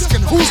for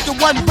asking, who's the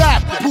one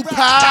rap? Who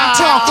pow?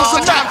 Time for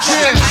some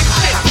action.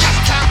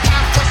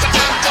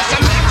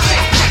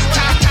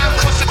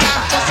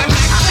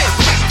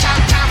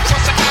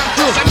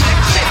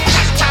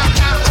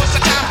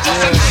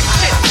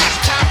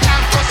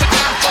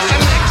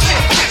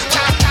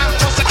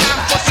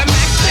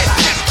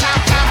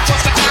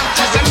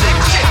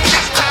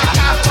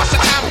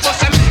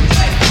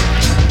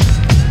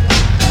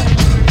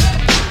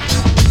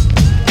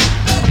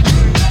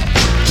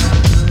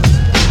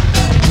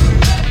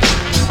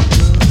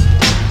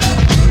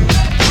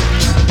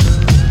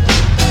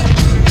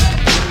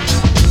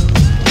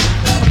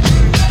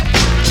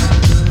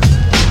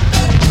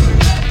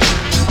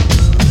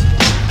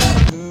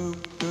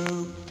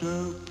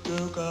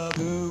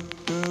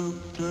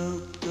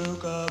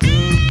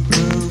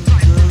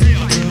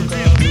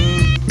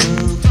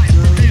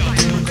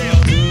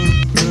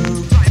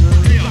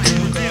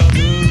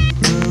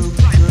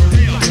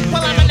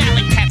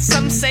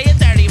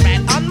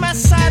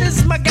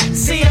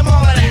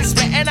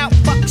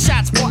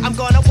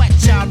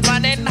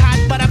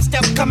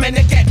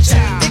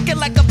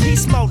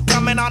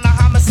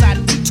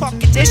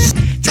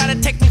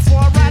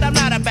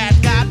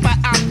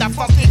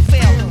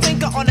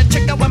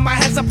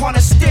 upon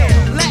a still.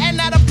 Letting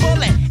out a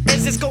bullet,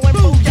 is this going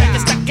booyah?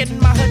 You're stuck in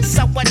my hood,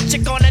 so what you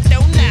gonna do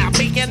now?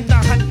 Being the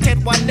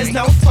hunted one is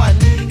no fun.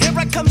 Here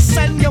I come,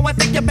 son, yo, I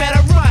think you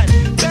better run.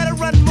 Better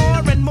run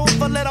more and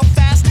move a little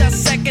faster.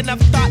 Second of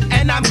thought,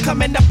 and I'm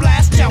coming to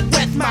blast you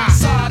with my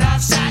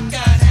sawed-off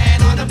shotgun.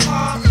 Hand on the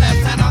palm,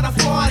 left hand on the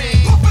 40.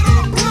 Pump it on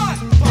the blunt.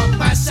 Pump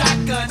my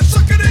shotgun.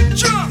 Suck it and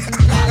jump.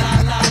 La la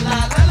la la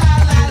la la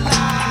la la.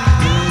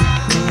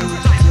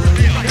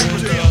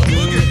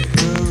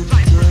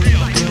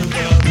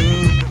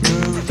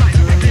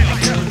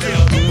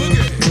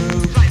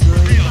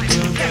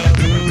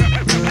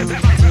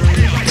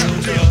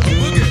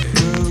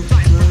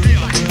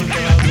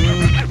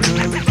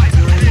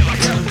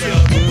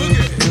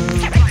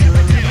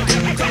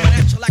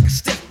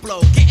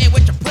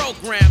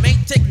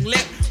 Ain't taking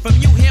lip from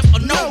you, him, or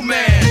no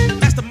man.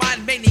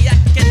 Mastermind maniac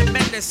and the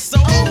madness. So,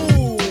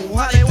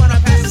 how they wanna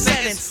pass the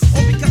sentence?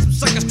 All because some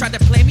suckers tried to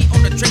play me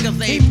on the trigger,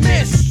 they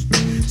missed.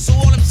 So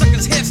all them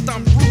suckers head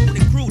stomp rude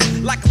and crude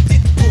like a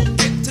pit bull.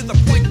 Get to the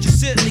point you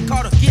silly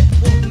call to get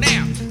pulled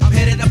now. I'm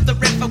headed up the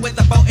river with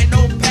a boat and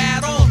no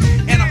paddle,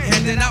 and I'm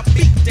handing out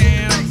beat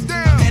down.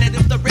 I'm headed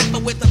up the river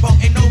with a boat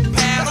and no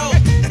paddle,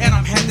 and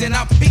I'm handing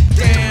out beat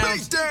down.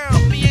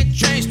 Put me in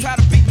chains, try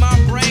to beat my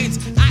brains.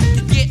 I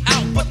can get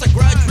out, but the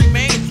grudge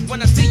remains.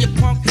 When I see you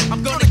punk,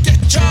 I'm gonna get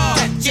ya.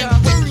 Get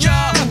with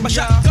ya. My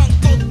shotgun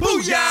goes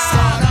booyah.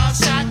 Sawed-off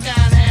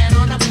shotgun, hand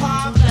on the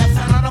palm, left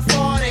hand on the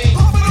 40.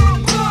 Pump it on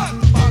the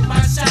blunt. Pump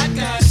my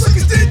shotgun.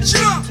 Suckers did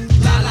jump.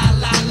 La la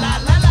la la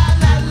la la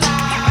la la.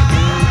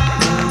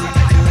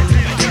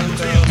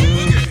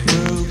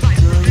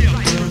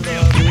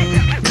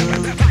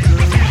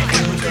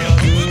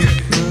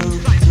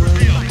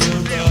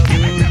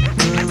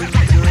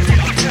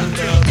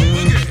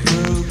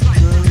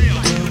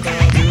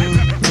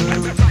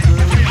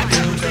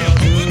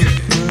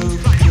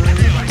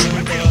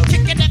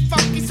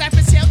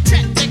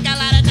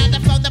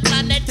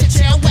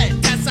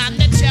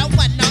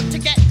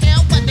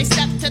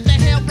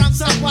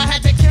 So I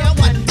had to kill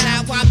one.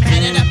 Now I'm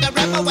headed up the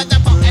river with a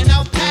boat and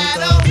no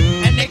paddle,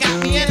 and they got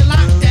me in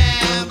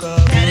lockdown.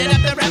 Headed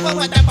up the river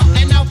with a boat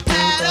and no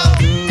paddle,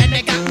 and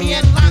they got me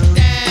in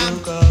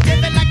lockdown.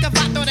 Living like a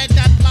vato that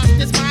done lost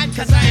his mind,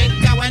 cause I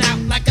ain't going out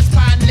like a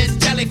spineless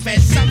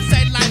jellyfish. Some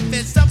say life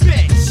is a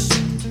bitch.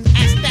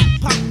 Ask that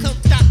punk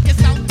cooked up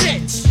his own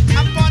ditch.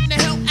 Up on the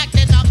hill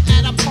acting up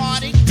at a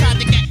party,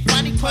 tried to get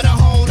funny, put a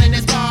hole in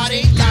his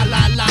body. La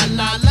la la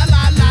la la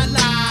la la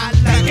la.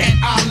 Look at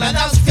all of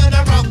those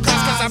funeral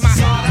cars. Cause I'm a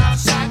sawed-off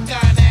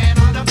shotgun, hand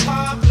on the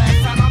pump,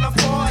 left hand on the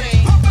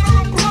 40. Pump it on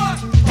the blunt.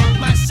 Pump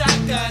my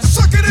shotgun.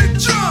 Suck it and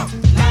jump.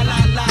 La la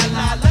la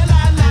la la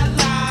la la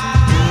la.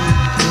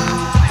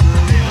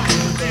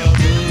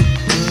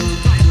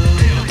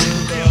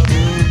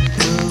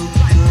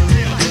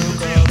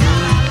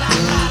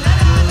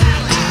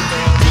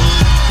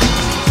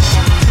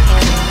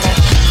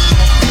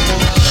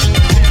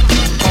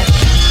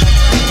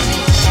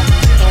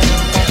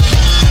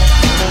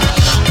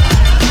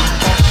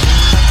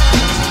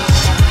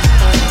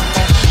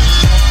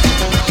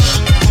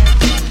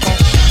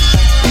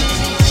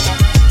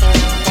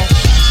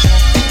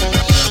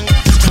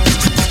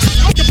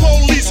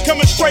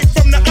 Coming straight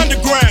from the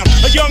underground.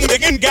 A young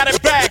nigga got it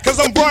bad cause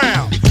I'm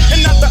brown. And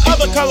not the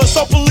other color,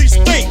 so police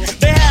think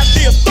they have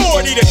the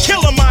authority to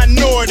kill a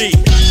minority.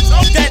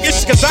 That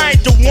is cause I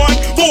ain't the one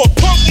for a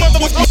punk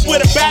mother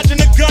with a badge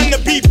and a gun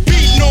to be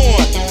beaten on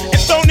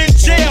and thrown in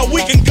jail.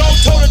 We can go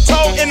toe to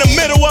toe in the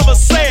middle of a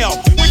sale.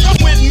 Come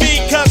with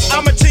me cause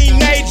I'm a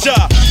teenager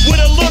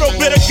with a little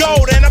bit of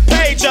gold and a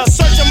pager.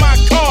 Searching my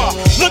car,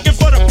 looking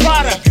for the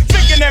product.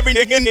 Thinking every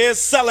nigga is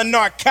selling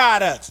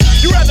narcotics.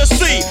 You rather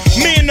see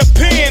me in the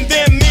pen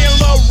than me and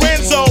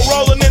Lorenzo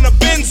rolling in a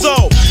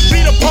benzo. Be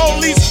the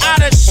police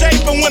out of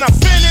shape, and when I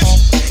finish,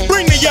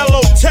 bring the yellow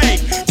tape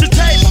to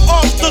tape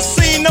off the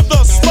scene of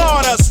the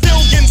slaughter.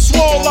 Still getting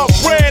swole up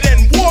bread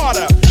and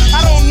water. I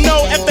don't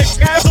know if they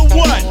have or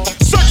what.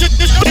 Searching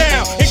this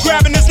down and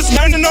grabbing this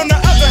none. And on the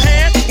other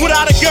hand,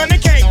 without a gun, they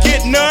can't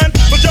get none.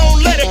 But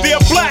don't let it be a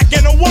black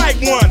and a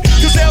white one,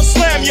 cause they'll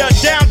slam you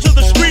down to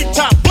the street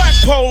top. Black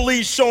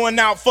police showing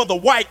out for the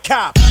white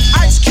cop.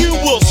 Ice Cube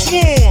will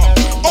swarm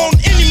on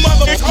any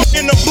motherfucker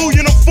in a blue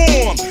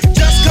uniform.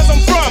 Just cause I'm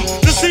from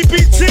the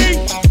CPT,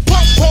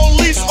 punk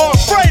police are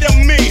afraid of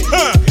me,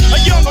 huh? A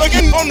young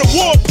nigga on the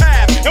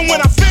warpath, and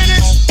when I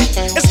finish,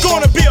 it's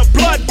gonna be a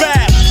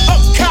bloodbath of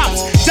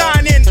cops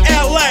dying in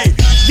LA.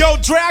 Yo,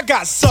 Dre, I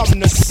got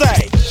something to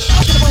say.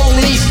 The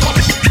police.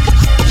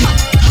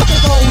 The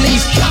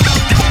police.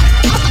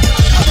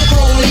 The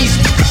police.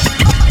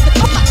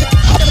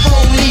 The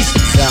police.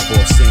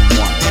 Example of scene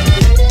 1.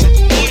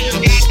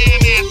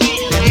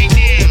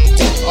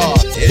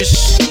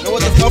 Know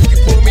what the fuck you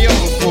pull me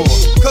over for?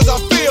 Cause I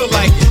feel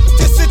like it.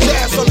 Just sit your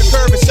ass on the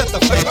curb and shut the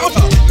fuck up.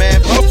 Man,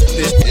 fuck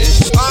this.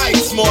 I ain't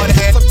smart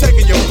ass. I'm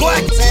taking your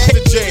black ass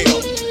to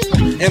jail.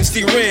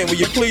 MC Ren, will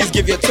you please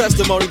give your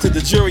testimony to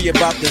the jury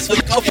about this up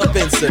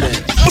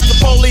incident? The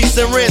police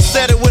and Ren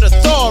said it with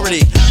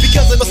authority,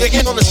 because it was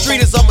again on the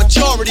street is a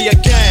majority of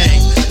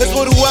gang. That's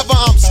with whoever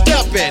I'm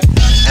stepping.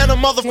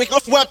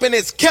 motherfucking weapon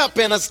is kept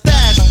in a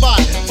stash spot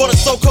for the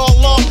so-called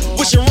law.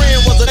 Wishing Ren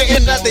was a nigga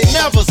that they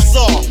never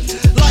saw.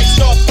 Lights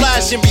start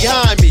flashing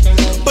behind me,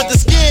 but they're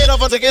scared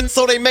of us again,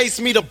 so they mace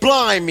me to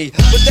blind me.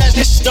 But that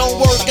shit don't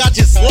work, I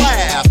just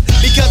laugh,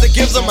 because it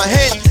gives them a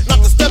hint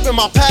not to step in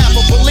my path.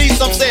 For police,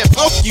 I'm saying,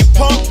 fuck you,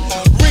 punk.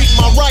 Read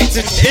my rights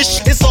and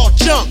it's all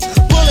junk.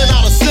 Pulling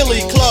out a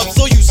silly club,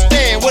 so you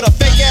stand with a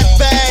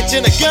fake-ass badge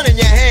and a gun in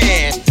your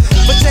hand.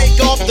 But take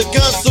off the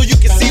gun so you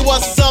can see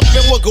what's up,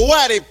 and we'll go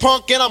at it,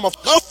 punk, and I'ma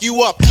fuck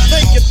you up.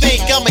 Make you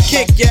think I'ma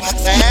kick your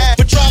ass,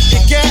 but drop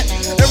your gat,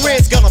 and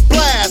Red's gonna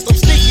blast. I'm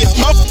sneaky as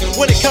fuck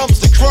when it comes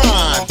to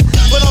crime,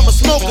 but I'ma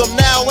smoke them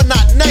now and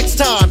not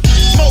next time.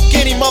 Smoke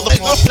any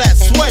motherfucker that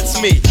sweats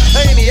me,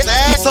 any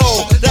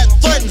asshole that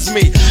threatens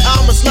me.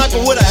 I'm a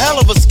sniper with a hell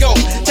of a scope,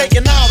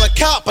 taking out a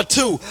cop or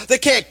two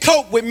that can't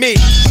cope with me.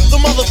 The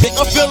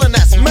motherfucker feeling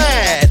that's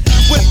mad,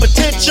 with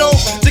potential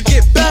to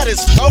get bad as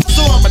fuck,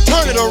 so I'ma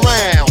turn it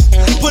around.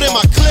 Put in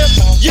my clip,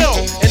 yo,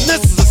 and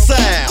this is the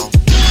sound.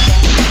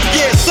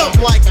 Yeah,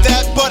 something like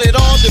that, but it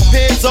all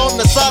depends on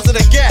the size of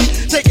the gap.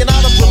 Taking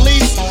out the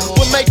police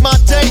would make my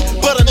day,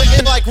 but a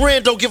nigga like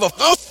Ren don't give a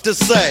fuck to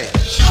say.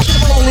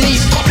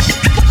 Police.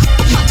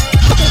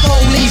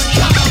 Police.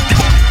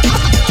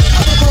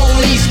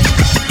 Police.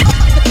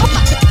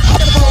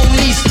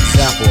 Police.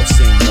 Example of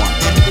scene one.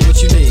 What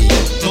you need?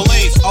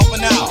 Police,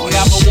 open up. We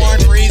have a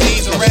warrant for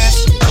Easy's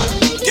arrest.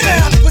 Get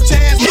out and put your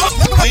hands up,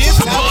 please.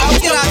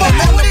 Get out there,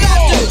 man. What did I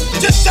do?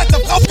 Just shut the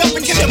fuck up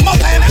and get your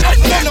mother and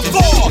on the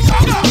floor.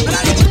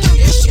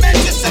 Man,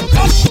 just shut the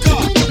fuck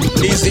up.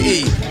 Easy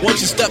E, won't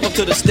you step up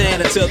to the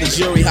stand and tell the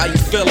jury how you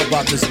feel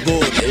about this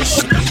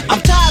bullshit?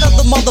 I'm tired of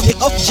the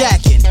motherfucker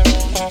jacking.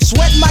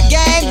 Sweating my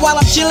gang while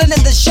I'm chilling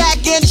in the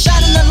shack and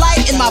shining the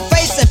light in my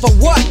face, and for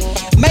what?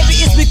 Maybe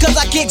it's because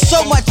I kick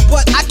so much,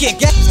 but I can't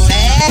get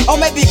sad. Or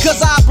maybe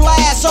because I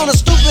blast on a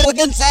stupid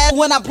sad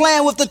when I'm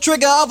playing with the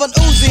trigger of an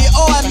Uzi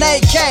or an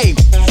AK.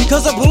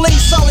 Cause the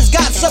police always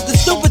got something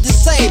stupid to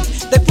say.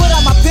 They put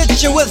out my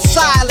picture with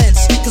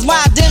silence, cause my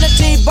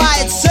identity by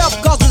itself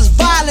causes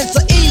violence.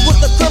 Or E with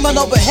the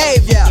criminal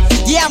behavior.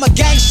 Yeah, I'm a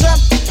gangster,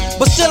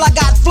 but still I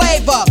got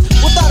flavor.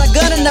 Without a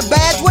gun and a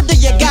badge, what do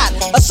you got?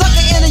 A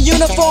sucker in a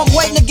uniform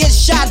waiting to get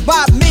shot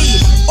by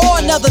me or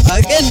another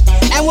again.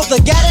 And with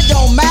a gat, it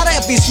don't matter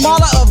if he's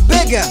smaller or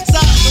bigger.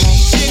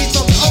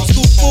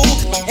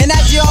 And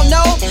as y'all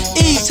know,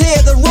 E's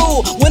here the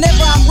rule.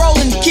 Whenever I'm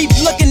rolling, keep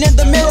looking in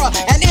the mirror,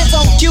 and it's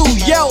on cue,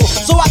 yo,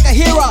 so I can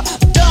hear a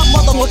dumb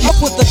mother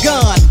up with the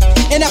gun.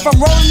 And if I'm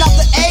rolling off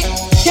the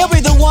 8, he'll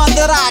be the one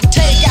that I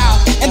take out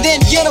and then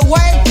get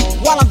away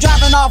while I'm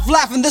driving off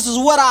laughing. This is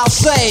what I'll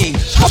say.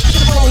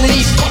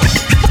 Police.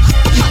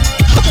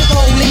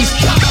 Police.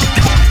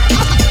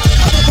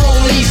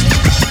 Police.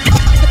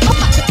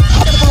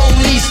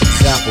 Police.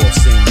 Example of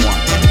scene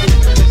one.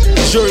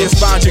 The jury has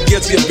found you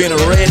guilty of being a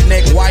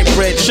redneck, white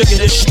bread, chicken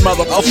this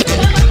motherfucker.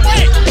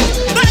 Wait,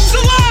 that's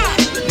a lie.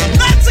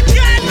 That's a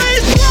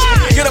God-raised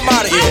lie. Get him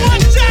out of here. I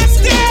want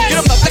justice. Get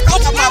him out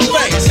of my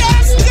face.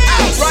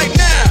 Out right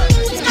now.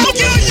 I'll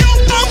kill you,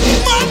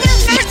 motherfucker.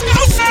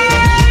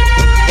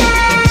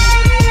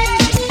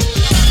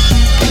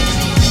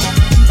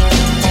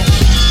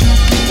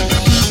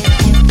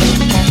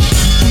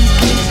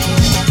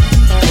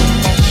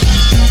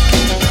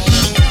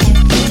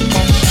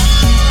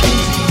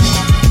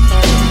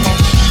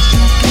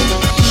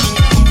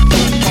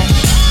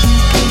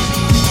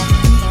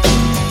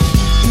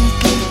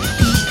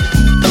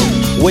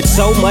 With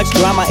so much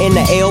drama in the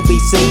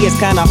LBC, it's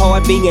kinda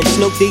hard being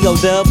Snoop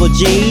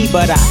D-O-double-G.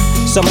 But I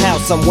somehow,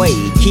 someway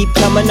keep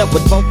coming up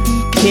with funk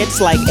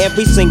hits like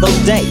every single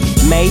day.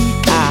 May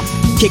I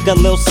kick a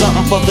little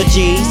something for the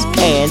G's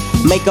and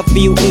make a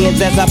few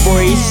ends as I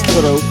breeze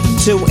through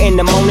 2 in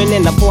the morning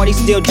and the party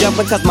still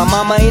jumping cause my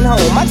mama ain't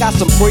home. I got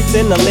some freaks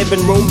in the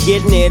living room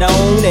getting it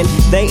on, and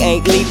they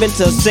ain't leaving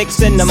till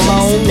 6 in the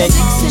morning.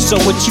 So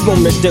what you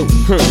gonna do?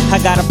 I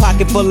got a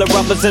pocket full of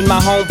rubbers and my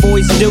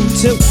homeboys do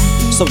too.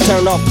 So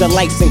turn off the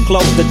lights and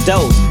close the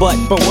doors. But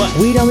for what?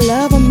 We don't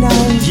love them, no.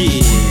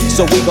 Yeah.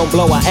 So we gon'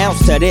 blow an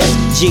ounce to this.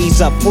 G's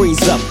up,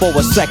 freeze up for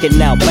a second,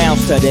 now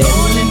bounce to this.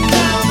 Rolling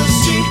down the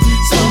street,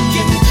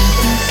 smoking,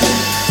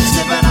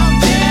 sipping on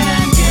gin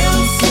and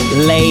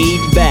juice. Laid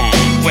back.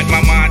 With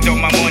my mind on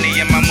my money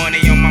and my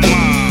money on my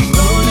mind.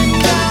 Rolling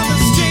down the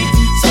street,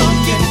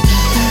 smoking,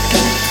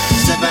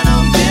 sipping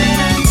on gin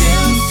and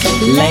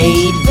juice.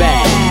 Laid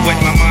back. With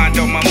my mind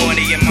on my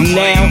money and my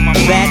money Now on my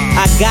mind. that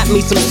I got me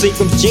some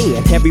Seagram's gin.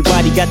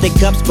 Everybody got their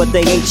cups, but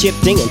they ain't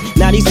chipped in.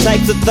 Now these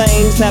types of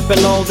things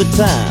happen all the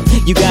time.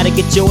 You gotta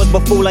get yours,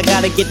 but fool, I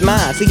gotta get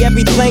mine. See,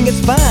 everything is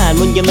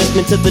fine when you're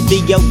listening to the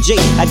D.O.G.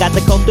 I got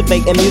to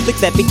cultivate the music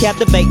that be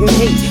captivating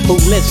he who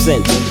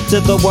listens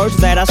to the words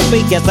that I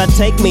speak as I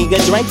take me a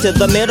drink to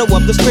the middle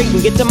of the street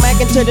and get to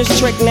mackin' to this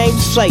trick named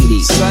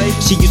Sadie.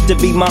 She used to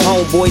be my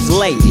homeboy's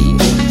lady.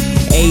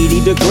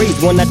 80 degrees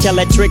when I tell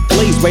that trick,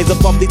 please raise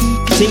up off these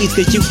T's,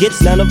 cause you get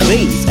none of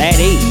these at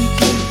ease.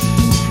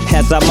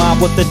 As I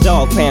mob with the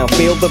dog pound,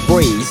 feel the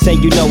breeze,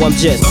 and you know I'm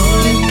just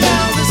rolling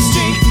down the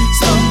street,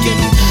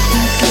 smoking,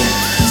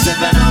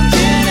 sipping on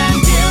gin and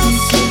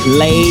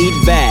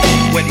laid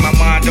back. With my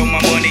mind on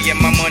my money and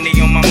my money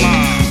on my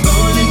mind.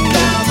 Rolling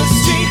down the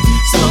street,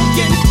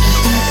 smoking,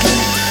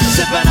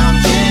 sipping on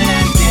gin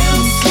and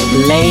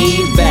gills.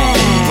 Laid back.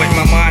 With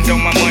my mind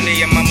on my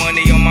money and my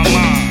money on my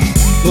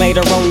mind.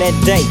 Later on that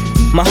day,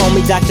 my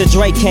homie Dr.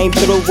 Dre came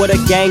through with a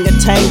gang of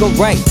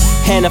Tangeray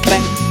and a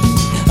fact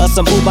of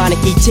some bubonic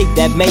ET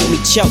that made me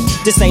choke.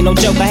 This ain't no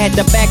joke, I had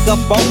to back up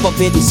off of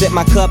it and sit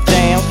my cup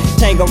down.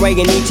 Tangeray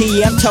and ET,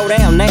 I'm toe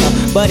down now,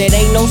 but it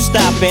ain't no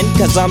stopping,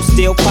 cause I'm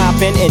still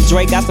popping. And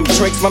Dre got some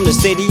tricks from the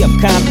city of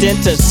Compton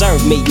to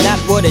serve me, not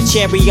with a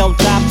cherry on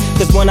top,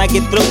 cause when I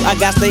get through, I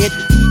got to hit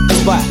the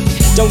spot.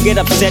 Don't get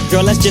upset,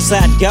 girl, that's just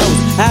how it goes.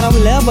 I don't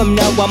love them,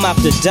 no, I'm out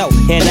the dope,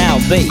 and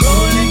I'll be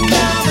rolling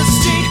down the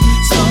street,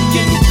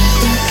 smoking,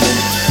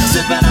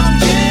 sipping on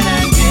gin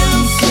and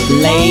gills.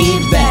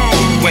 laid back.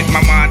 With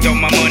my mind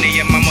on my money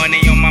and my money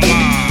on my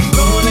mind.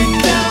 Rolling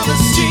down the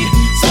street,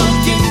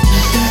 smoking,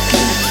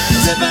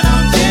 sipping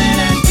on gin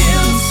and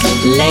gills.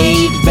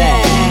 Laid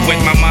back. With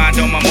my mind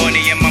on my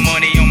money and my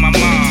money on my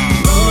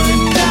mind.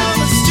 Rolling down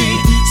the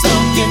street,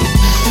 smoking,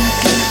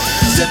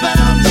 sipping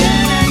on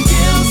gin and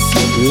gills.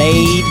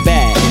 Laid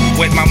back.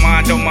 With my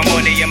mind on my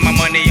money and my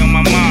money on my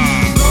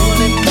mind.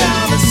 Rolling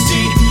down the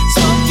street,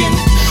 smoking,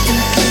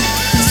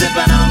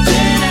 sipping on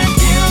gin and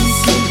gills.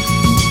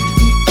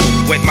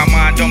 With my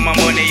mind on my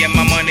money and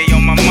my money on